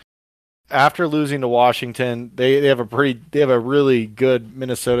 7.5. After losing to Washington, they have a really good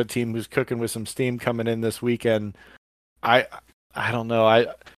Minnesota team who's cooking with some steam coming in this weekend. I don't know.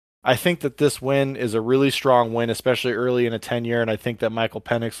 I think that this win is a really strong win, especially early in a tenure, and I think that Michael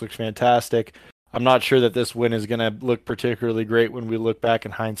Penix looks fantastic. I'm not sure that this win is going to look particularly great when we look back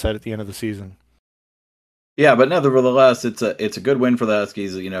in hindsight at the end of the season. Yeah, but nevertheless, it's a good win for the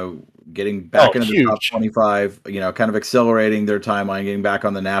Huskies. Getting back into the top 25. Kind of accelerating their timeline, getting back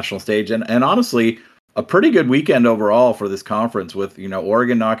on the national stage, and honestly, a pretty good weekend overall for this conference. With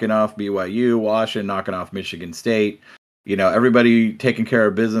Oregon knocking off BYU, Washington knocking off Michigan State. Everybody taking care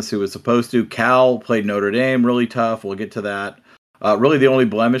of business who was supposed to. Cal played Notre Dame really tough. We'll get to that. Really, the only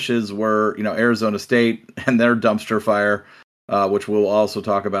blemishes were Arizona State and their dumpster fire, which we'll also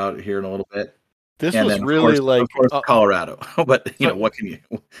talk about here in a little bit. This was really of course, Colorado. But what can you?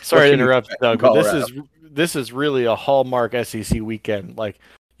 Sorry to interrupt, Doug, but this is really a hallmark SEC weekend. Like,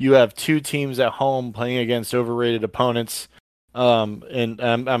 you have 2 teams at home playing against overrated opponents, and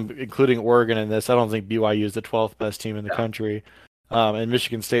I'm including Oregon in this. I don't think BYU is the 12th best team in the country, and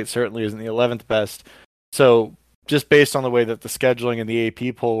Michigan State certainly isn't the 11th best. So just based on the way that the scheduling and the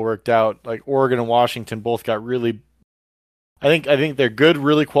AP poll worked out, like, Oregon and Washington both got really. I think they're good,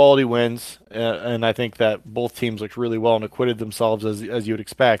 really quality wins, and I think that both teams looked really well and acquitted themselves as you would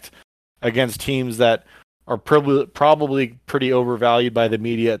expect against teams that are probably pretty overvalued by the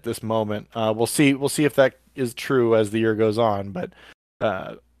media at this moment. We'll see if that is true as the year goes on. But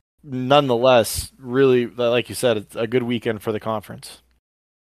nonetheless, really, like you said, it's a good weekend for the conference.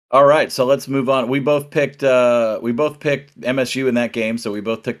 All right, so let's move on. We both picked MSU in that game, so we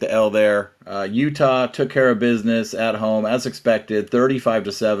both took the L there. Utah took care of business at home as expected,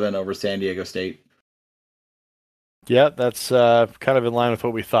 35-7 over San Diego State. Yeah, that's kind of in line with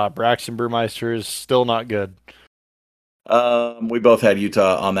what we thought. Braxton Brewmeister is still not good. We both had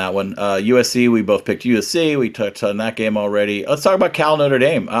Utah on that one. USC, we both picked USC. We touched on that game already. Let's talk about Cal Notre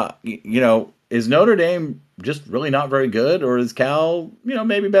Dame. Is Notre Dame just really not very good, or is Cal,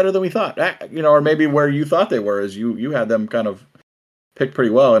 maybe better than we thought? Or maybe where you thought they were, as you had them kind of picked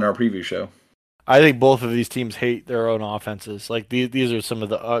pretty well in our preview show. I think both of these teams hate their own offenses. Like these are some of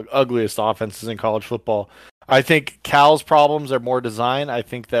the ugliest offenses in college football. I think Cal's problems are more design. I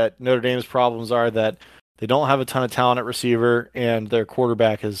think that Notre Dame's problems are that they don't have a ton of talent at receiver, and their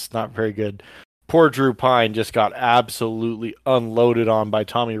quarterback is not very good. Poor Drew Pine just got absolutely unloaded on by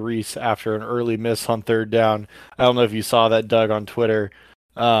Tommy Rees after an early miss on third down. I don't know if you saw that, Doug, on Twitter.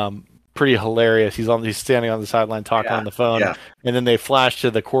 Pretty hilarious. He's standing on the sideline talking on the phone, and then they flash to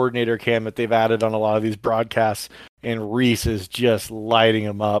the coordinator cam that they've added on a lot of these broadcasts, and Rees is just lighting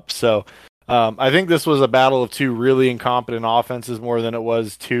him up. So I think this was a battle of two really incompetent offenses more than it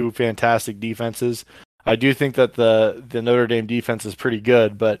was two fantastic defenses. I do think that the Notre Dame defense is pretty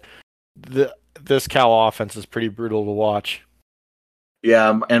good, but this Cal offense is pretty brutal to watch.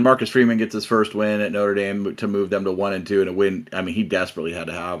 Yeah, and Marcus Freeman gets his first win at Notre Dame to move them to 1-2 and a win. I mean, he desperately had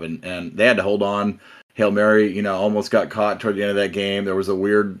to have, and they had to hold on. Hail Mary, almost got caught toward the end of that game. There was a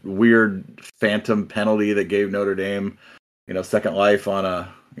weird phantom penalty that gave Notre Dame, second life on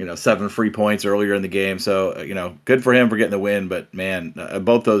a 7 free points earlier in the game. So good for him for getting the win. But man,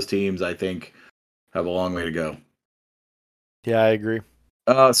 both those teams, I think, have a long way to go. Yeah, I agree.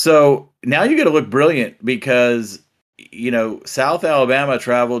 So now you got to look brilliant because, South Alabama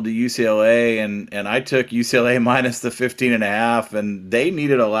traveled to UCLA and I took UCLA minus the 15.5, and they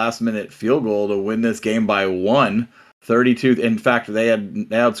needed a last minute field goal to win this game by 32. In fact, they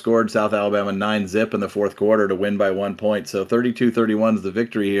outscored South Alabama 9-0 in the fourth quarter to win by 1 point. So 32-31 is the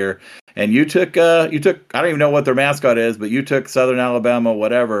victory here. And you took, I don't even know what their mascot is, but you took Southern Alabama,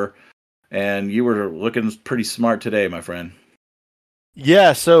 whatever. And you were looking pretty smart today, my friend.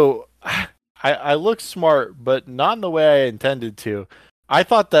 Yeah, so I looked smart, but not in the way I intended to. I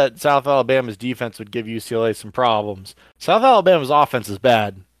thought that South Alabama's defense would give UCLA some problems. South Alabama's offense is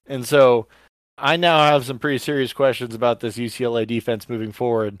bad. And so I now have some pretty serious questions about this UCLA defense moving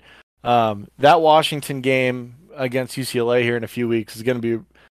forward. That Washington game against UCLA here in a few weeks is going to be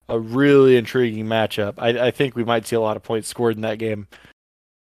a really intriguing matchup. I think we might see a lot of points scored in that game.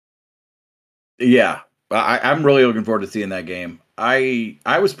 Yeah, I'm really looking forward to seeing that game. I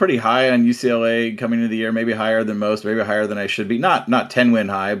was pretty high on UCLA coming into the year, maybe higher than most, maybe higher than I should be. Not 10-win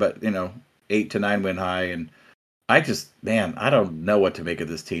high, but 8 to 9-win high. And I don't know what to make of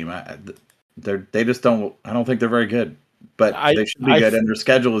this team. They just don't. I don't think they're very good, but they should be good. And their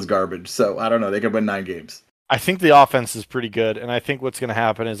schedule is garbage, so I don't know. They could win 9 games. I think the offense is pretty good, and I think what's going to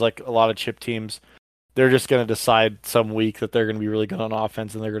happen is like a lot of chip teams, they're just going to decide some week that they're going to be really good on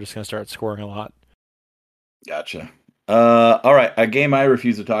offense, and they're just going to start scoring a lot. Gotcha. All right, a game I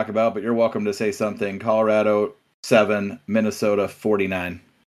refuse to talk about, but you're welcome to say something. Colorado 7, Minnesota 49.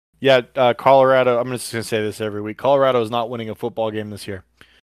 Yeah, Colorado. I'm just going to say this every week. Colorado is not winning a football game this year.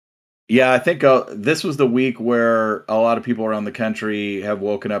 Yeah, I think this was the week where a lot of people around the country have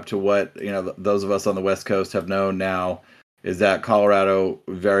woken up to what those of us on the West Coast have known now is that Colorado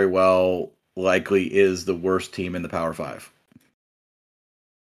very well likely is the worst team in the Power 5.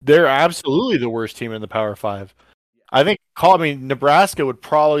 They're absolutely the worst team in the Power 5. I think Nebraska would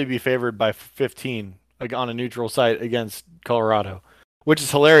probably be favored by 15 on a neutral site against Colorado, which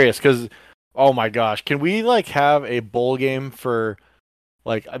is hilarious because, oh my gosh, can we have a bowl game for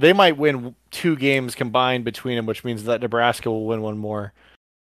they might win 2 games combined between them, which means that Nebraska will win one more.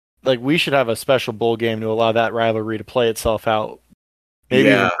 We should have a special bowl game to allow that rivalry to play itself out.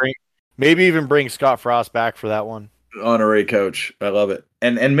 Maybe even bring Scott Frost back for that one. Honorary coach. I love it.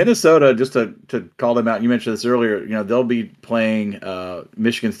 And Minnesota, just to call them out, you mentioned this earlier, they'll be playing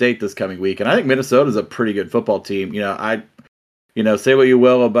Michigan State this coming week. And I think Minnesota's a pretty good football team. Say what you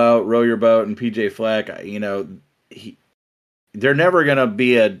will about Row Your Boat and PJ Fleck. They're never going to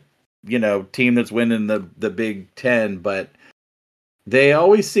be a, team that's winning the Big Ten, but they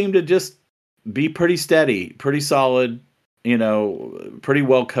always seem to just be pretty steady, pretty solid, pretty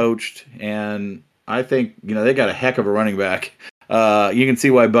well coached. And I think, they got a heck of a running back. You can see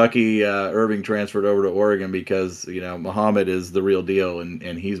why Bucky Irving transferred over to Oregon because, Muhammad is the real deal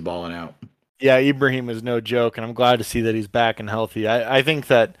and he's balling out. Yeah, Ibrahim is no joke, and I'm glad to see that he's back and healthy. I think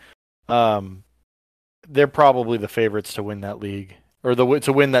that um, they're probably the favorites to win that league, or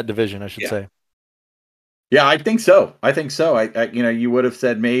to win that division, I should say. Yeah, I think so. You would have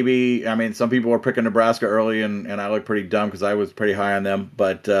said maybe. I mean, some people were picking Nebraska early, and I look pretty dumb because I was pretty high on them.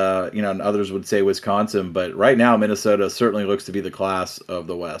 But and others would say Wisconsin. But right now, Minnesota certainly looks to be the class of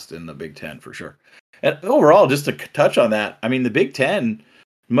the West in the Big Ten for sure. And overall, just to touch on that, I mean, the Big Ten,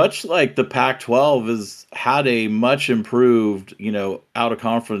 much like the Pac-12, has had a much improved, out of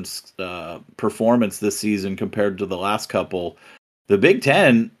conference performance this season compared to the last couple. The Big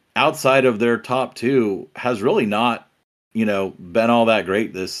Ten, outside of their top two, has really not, been all that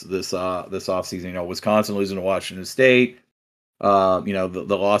great this offseason. Wisconsin losing to Washington State, the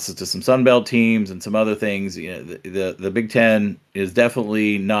losses to some Sun Belt teams and some other things. The Big Ten is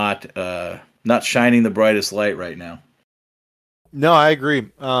definitely not shining the brightest light right now. No, I agree.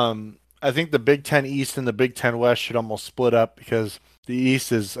 I think the Big Ten East and the Big Ten West should almost split up because the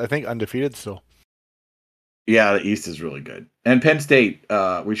East is, I think, undefeated still. Yeah, the East is really good. And Penn State,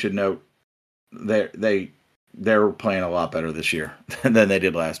 we should note, they're playing a lot better this year than they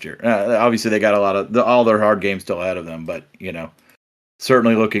did last year. Obviously, they got all their hard games still ahead of them, but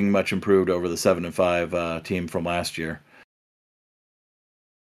certainly looking much improved over the 7-5 team from last year.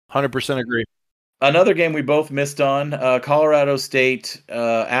 100% agree. Another game we both missed on, Colorado State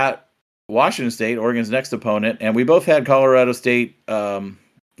at Washington State, Oregon's next opponent, and we both had Colorado State,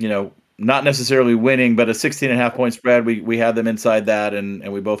 not necessarily winning, but a 16.5 point spread. We had them inside that,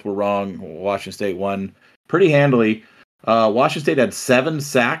 and we both were wrong. Washington State won pretty handily. Washington State had 7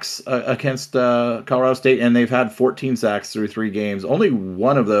 sacks against Colorado State, and they've had 14 sacks through 3 games. Only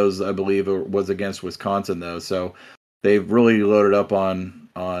one of those, I believe, was against Wisconsin, though. So they've really loaded up on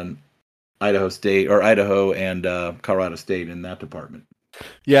Idaho and Colorado State in that department.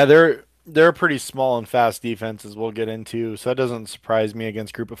 Yeah, they're a pretty small and fast defense, as we'll get into, so that doesn't surprise me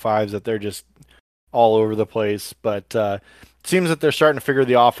against Group of Fives that they're just all over the place. But it seems that they're starting to figure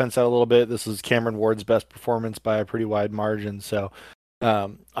the offense out a little bit. This is Cameron Ward's best performance by a pretty wide margin, so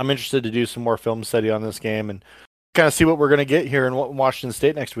I'm interested to do some more film study on this game and kind of see what we're going to get here in Washington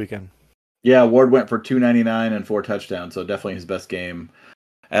State next weekend. Yeah, Ward went for 299 and 4 touchdowns, so definitely his best game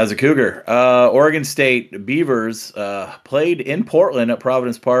as a Cougar. Oregon State Beavers played in Portland at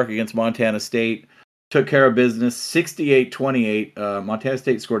Providence Park against Montana State. Took care of business, 68-28. Montana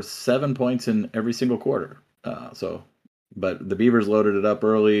State scored 7 points in every single quarter. But the Beavers loaded it up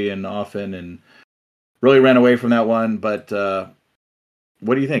early and often and really ran away from that one. But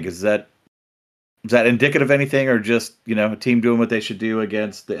what do you think? Is that indicative of anything, or just a team doing what they should do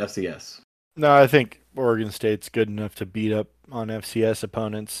against the FCS? No, I think Oregon State's good enough to beat up on FCS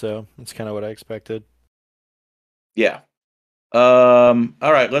opponents, so that's kind of what I expected. Yeah. All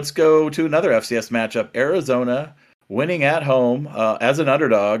right, let's go to another FCS matchup. Arizona winning at home as an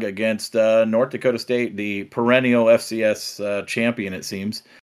underdog against North Dakota State, the perennial FCS champion, it seems.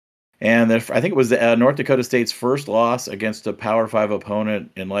 And I think it was North Dakota State's first loss against a Power 5 opponent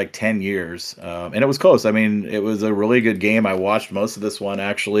in like 10 years. And it was close. I mean, it was a really good game. I watched most of this one,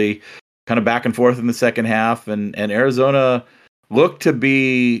 actually, kind of back and forth in the second half. And Arizona looked to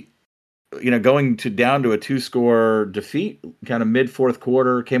be, going down to a 2-score defeat, kind of mid-fourth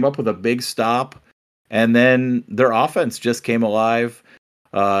quarter, came up with a big stop, and then their offense just came alive.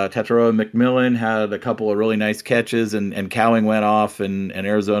 Tetero McMillan had a couple of really nice catches, and Cowing went off, and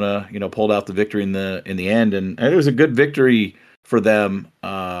Arizona, pulled out the victory in the end, and it was a good victory for them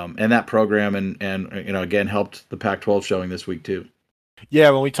and that program, and again helped the Pac-12 showing this week too.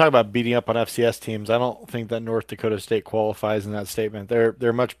 Yeah, when we talk about beating up on FCS teams, I don't think that North Dakota State qualifies in that statement.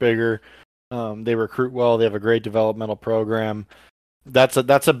 They're much bigger. They recruit well. They have a great developmental program. That's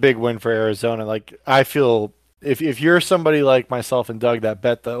a big win for Arizona. Like, I feel if you're somebody like myself and Doug that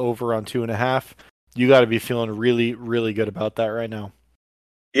bet the over on 2.5, you got to be feeling really, really good about that right now.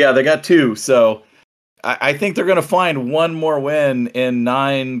 Yeah, they got 2, so I think they're going to find one more win in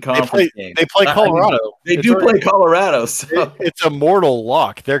 9 conference games. They play Colorado. They do play Colorado. So. It's a mortal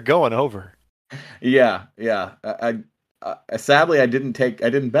lock. They're going over. Yeah. Sadly, I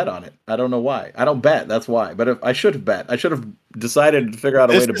didn't bet on it. I don't know why. I don't bet. That's why. But I should have bet. I should have decided to figure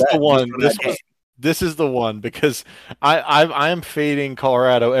out a way to bet. This is the one because I am fading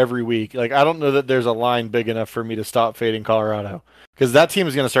Colorado every week. Like, I don't know that there's a line big enough for me to stop fading Colorado because that team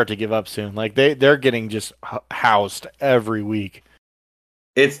is going to start to give up soon. Like, they're getting just housed every week.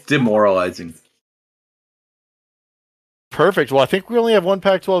 It's demoralizing. Perfect. Well, I think we only have one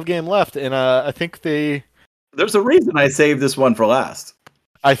Pac-12 game left, and I think there's a reason I saved this one for last.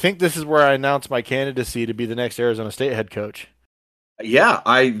 I think this is where I announce my candidacy to be the next Arizona State head coach. Yeah,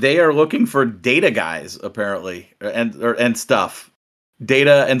 they are looking for data guys apparently, and stuff,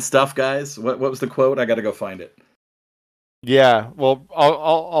 data and stuff guys. What was the quote? I got to go find it. Yeah, well,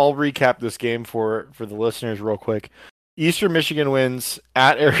 I'll recap this game for the listeners real quick. Eastern Michigan wins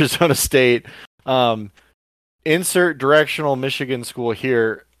at Arizona State. Um, insert directional Michigan school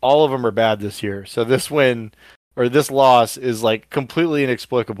here. All of them are bad this year. So this win or this loss is like completely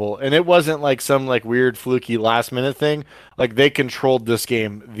inexplicable. And it wasn't like some like weird fluky last minute thing. Like they controlled this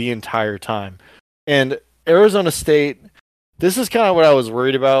game the entire time. And Arizona State, this is kind of what I was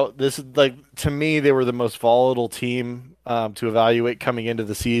worried about. This is like, to me, they were the most volatile team to evaluate coming into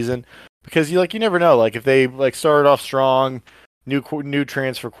the season because you never know. Like if they like started off strong, new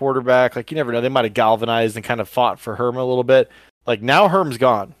transfer quarterback, like you never know. They might have galvanized and kind of fought for Herm a little bit. Like now Herm's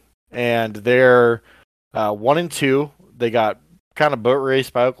gone, and they're 1-2. They got kind of boat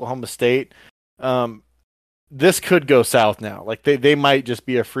raced by Oklahoma State. This could go south now. Like they might just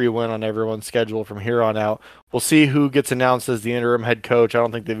be a free win on everyone's schedule from here on out. We'll see who gets announced as the interim head coach. I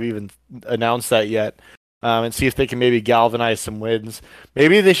don't think they've even announced that yet. And see if they can maybe galvanize some wins.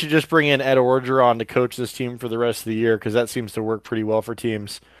 Maybe they should just bring in Ed Orgeron to coach this team for the rest of the year because that seems to work pretty well for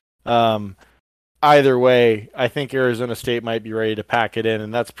teams. Either way, I think Arizona State might be ready to pack it in,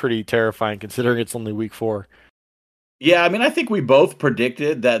 and that's pretty terrifying considering it's only week 4. Yeah, I mean, I think we both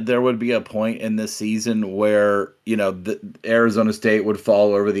predicted that there would be a point in this season where, the Arizona State would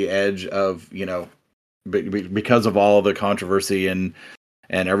fall over the edge of, because of all the controversy and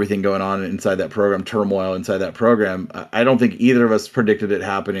everything going on inside that program, turmoil inside that program. I don't think either of us predicted it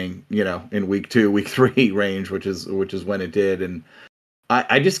happening, in week 2, week 3 range, which is when it did. And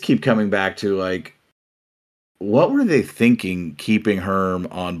I just keep coming back to like, what were they thinking keeping Herm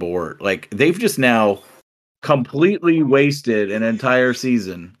on board? Like they've just now completely wasted an entire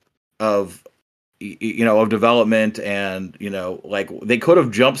season of development, and like they could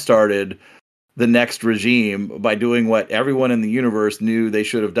have jump started the next regime by doing what everyone in the universe knew they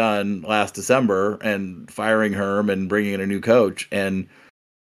should have done last December and firing Herm and bringing in a new coach, and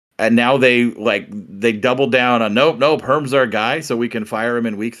now they doubled down on nope, Herm's our guy, so we can fire him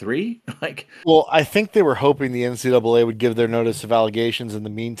in week 3. Well, I think they were hoping the NCAA would give their notice of allegations in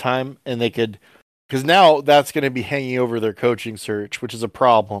the meantime, and they could. Because now that's going to be hanging over their coaching search, which is a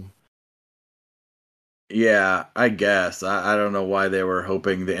problem. Yeah, I guess. I don't know why they were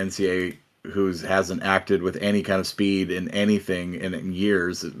hoping the NCAA, who hasn't acted with any kind of speed in anything in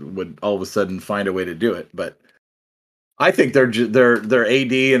years, would all of a sudden find a way to do it. But I think their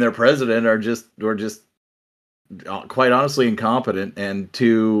AD and their president are just quite honestly incompetent and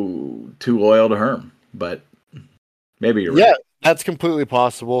too loyal to Herm. But maybe you're right. That's completely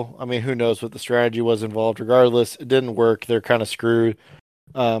possible. I mean, who knows what the strategy was involved. Regardless, it didn't work. They're kind of screwed.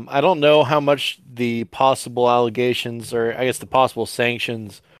 I don't know how much the possible allegations, or I guess the possible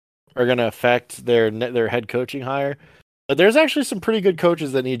sanctions, are going to affect their head coaching hire. But there's actually some pretty good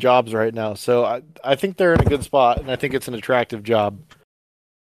coaches that need jobs right now. So I think they're in a good spot, and I think it's an attractive job.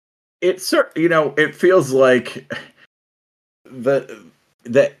 It feels like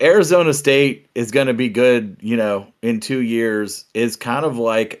the Arizona State is going to be good, in 2 years is kind of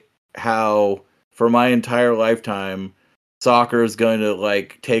like how for my entire lifetime, soccer is going to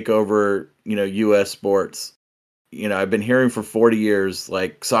like take over, U.S. sports. I've been hearing for 40 years,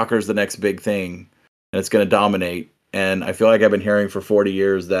 like soccer is the next big thing and it's going to dominate. And I feel like I've been hearing for 40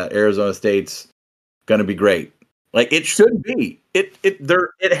 years that Arizona State's going to be great. Like it should be.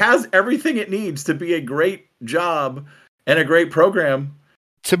 It has everything it needs to be a great job and a great program.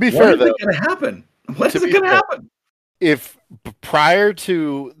 To be fair, though, when is it going to happen? When is it going to happen? If prior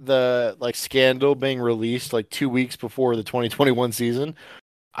to the scandal being released 2 weeks before the 2021 season,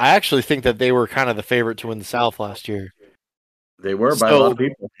 I actually think that they were kind of the favorite to win the South last year. They were by a lot of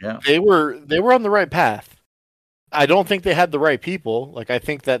people. Yeah, they were on the right path. I don't think they had the right people. I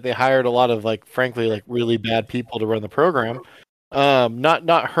think that they hired a lot of frankly really bad people to run the program.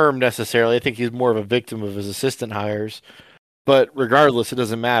 Not Herm necessarily. I think he's more of a victim of his assistant hires. But regardless, it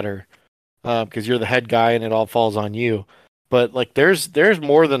doesn't matter because you're the head guy and it all falls on you. But there's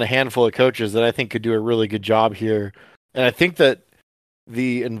more than a handful of coaches that I think could do a really good job here, and I think that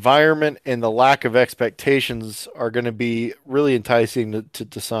the environment and the lack of expectations are going to be really enticing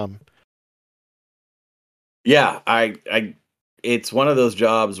to some. Yeah, it's one of those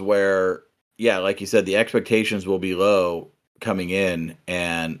jobs where, yeah, like you said, the expectations will be low coming in,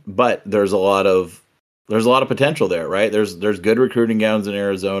 but there's a lot of potential there, right? There's good recruiting grounds in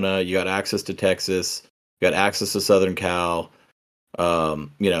Arizona. You got access to Texas. You got access to Southern Cal.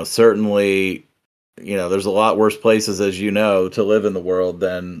 Certainly, there's a lot worse places, as to live in the world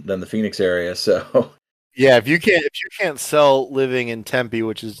than the Phoenix area. So Yeah, if you can't sell living in Tempe,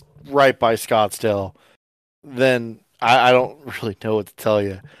 which is right by Scottsdale, then I don't really know what to tell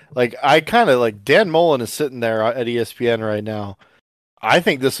you. Like I kind of like Dan Mullen is sitting there at ESPN right now. I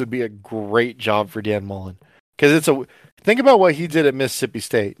think this would be a great job for Dan Mullen because think about what he did at Mississippi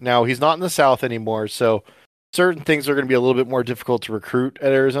State. Now he's not in the South anymore, so certain things are going to be a little bit more difficult to recruit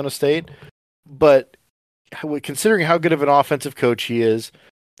at Arizona State. But considering how good of an offensive coach he is,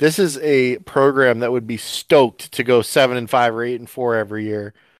 this is a program that would be stoked to go 7-5 or 8-4 every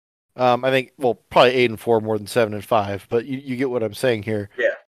year. I think, well, probably 8-4 more than 7-5, but you get what I'm saying here.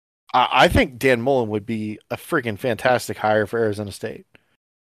 Yeah. I think Dan Mullen would be a freaking fantastic hire for Arizona State.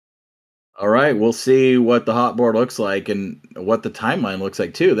 All right, we'll see what the hot board looks like and what the timeline looks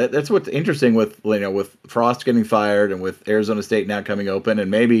like too. That's what's interesting with with Frost getting fired and with Arizona State now coming open and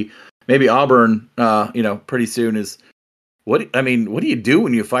maybe Auburn pretty soon is what do you do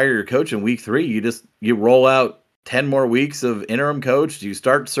when you fire your coach in week 3? You roll out 10 more weeks of interim coach? Do you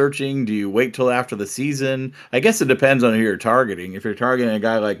start searching? Do you wait till after the season? I guess it depends on who you're targeting. If you're targeting a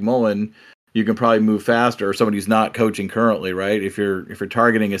guy like Mullen, you can probably move faster, or somebody who's not coaching currently, right? If you're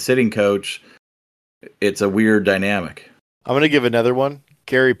targeting a sitting coach, it's a weird dynamic. I'm going to give another one,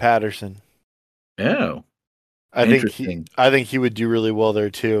 Gary Patterson. Oh, I think he would do really well there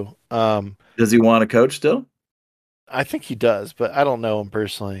too. Does he want to coach still? I think he does, but I don't know him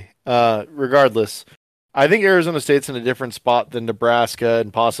personally. Regardless, I think Arizona State's in a different spot than Nebraska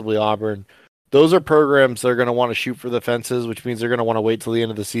and possibly Auburn. Those are programs that are going to want to shoot for the fences, which means they're going to want to wait till the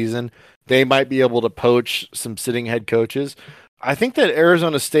end of the season. They might be able to poach some sitting head coaches. I think that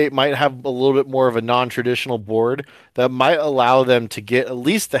Arizona State might have a little bit more of a non-traditional board that might allow them to get at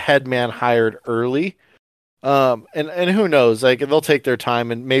least the head man hired early. And who knows? Like they'll take their time,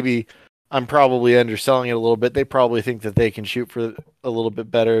 and maybe I'm probably underselling it a little bit. They probably think that they can shoot for a little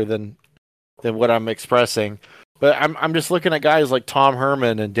bit better than what I'm expressing. But I'm just looking at guys like Tom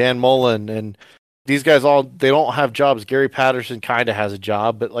Herman and Dan Mullen, and these guys they don't have jobs. Gary Patterson kind of has a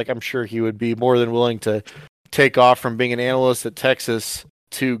job, but like I'm sure he would be more than willing to take off from being an analyst at Texas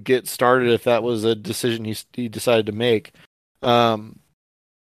to get started if that was a decision he decided to make.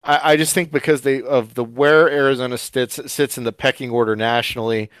 I just think because where Arizona sits in the pecking order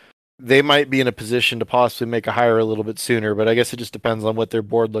nationally, they might be in a position to possibly make a hire a little bit sooner. But I guess it just depends on what their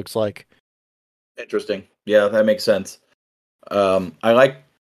board looks like. Interesting. Yeah, that makes sense. I like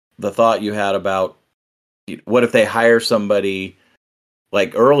the thought you had about what if they hire somebody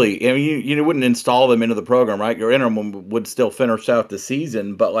like early. I mean, you wouldn't install them into the program, right? Your interim would still finish out the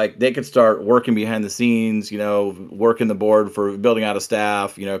season, but like they could start working behind the scenes, working the board for building out a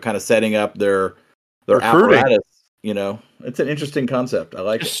staff, kind of setting up their recruiting apparatus. It's an interesting concept. I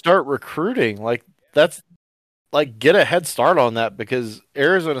like just it. Start recruiting. Like that's like get a head start on that because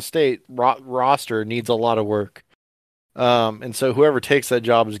Arizona State roster needs a lot of work. And so whoever takes that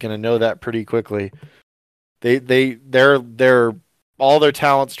job is going to know that pretty quickly. They're all their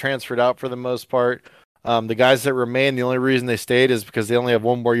talents transferred out for the most part. The guys that remain, the only reason they stayed is because they only have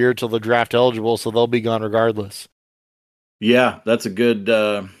one more year till they're draft eligible, so they'll be gone regardless. Yeah, that's a good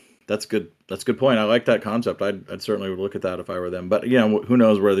point. I like that concept. I'd certainly would look at that if I were them. But who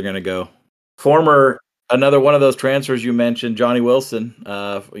knows where they're going to go. Another one of those transfers you mentioned, Johnny Wilson,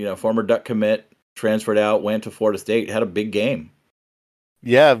 former Duck commit, transferred out, went to Florida State, had a big game.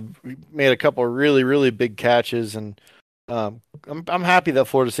 Yeah, made a couple of really, really big catches, and I'm happy that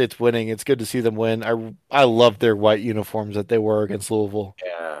Florida State's winning. It's good to see them win. I love their white uniforms that they wore against Louisville.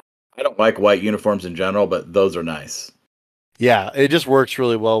 Yeah, I don't like white uniforms in general, but those are nice. Yeah, it just works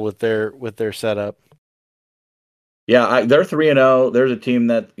really well with their setup. Yeah, they're 3-0. There's a team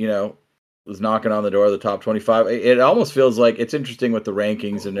that was knocking on the door of the top 25. It almost feels like it's interesting with the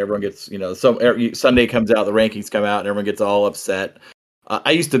rankings, and everyone gets Sunday comes out, the rankings come out, and everyone gets all upset.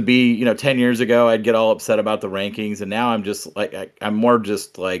 I used to be 10 years ago, I'd get all upset about the rankings, and now I'm just like I'm more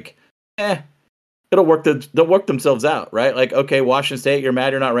just like, they'll work themselves out, right? Like, okay, Washington State, you're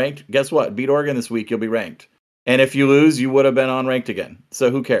mad you're not ranked. Guess what? Beat Oregon this week, you'll be ranked. And if you lose, you would have been unranked again.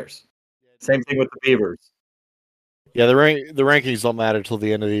 So who cares? Same thing with the Beavers. Yeah, the rankings don't matter till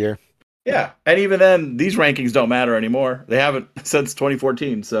the end of the year. Yeah, and even then, these rankings don't matter anymore. They haven't since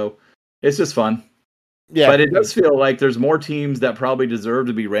 2014, so it's just fun. Yeah, but it does feel like there's more teams that probably deserve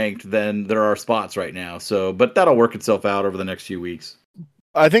to be ranked than there are spots right now. So, but that'll work itself out over the next few weeks.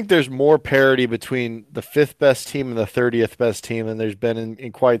 I think there's more parity between the 5th best team and the 30th best team than there's been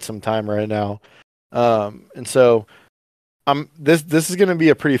in quite some time right now. And so this is going to be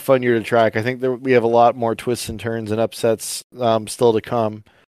a pretty fun year to track. I think we have a lot more twists and turns and upsets still to come.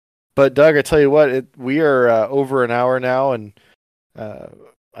 But Doug, I tell you what, we are over an hour now, and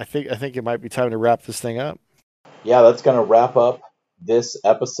I think it might be time to wrap this thing up. Yeah, that's going to wrap up this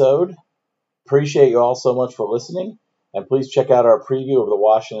episode. Appreciate you all so much for listening, and please check out our preview of the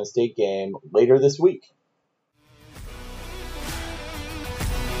Washington State game later this week.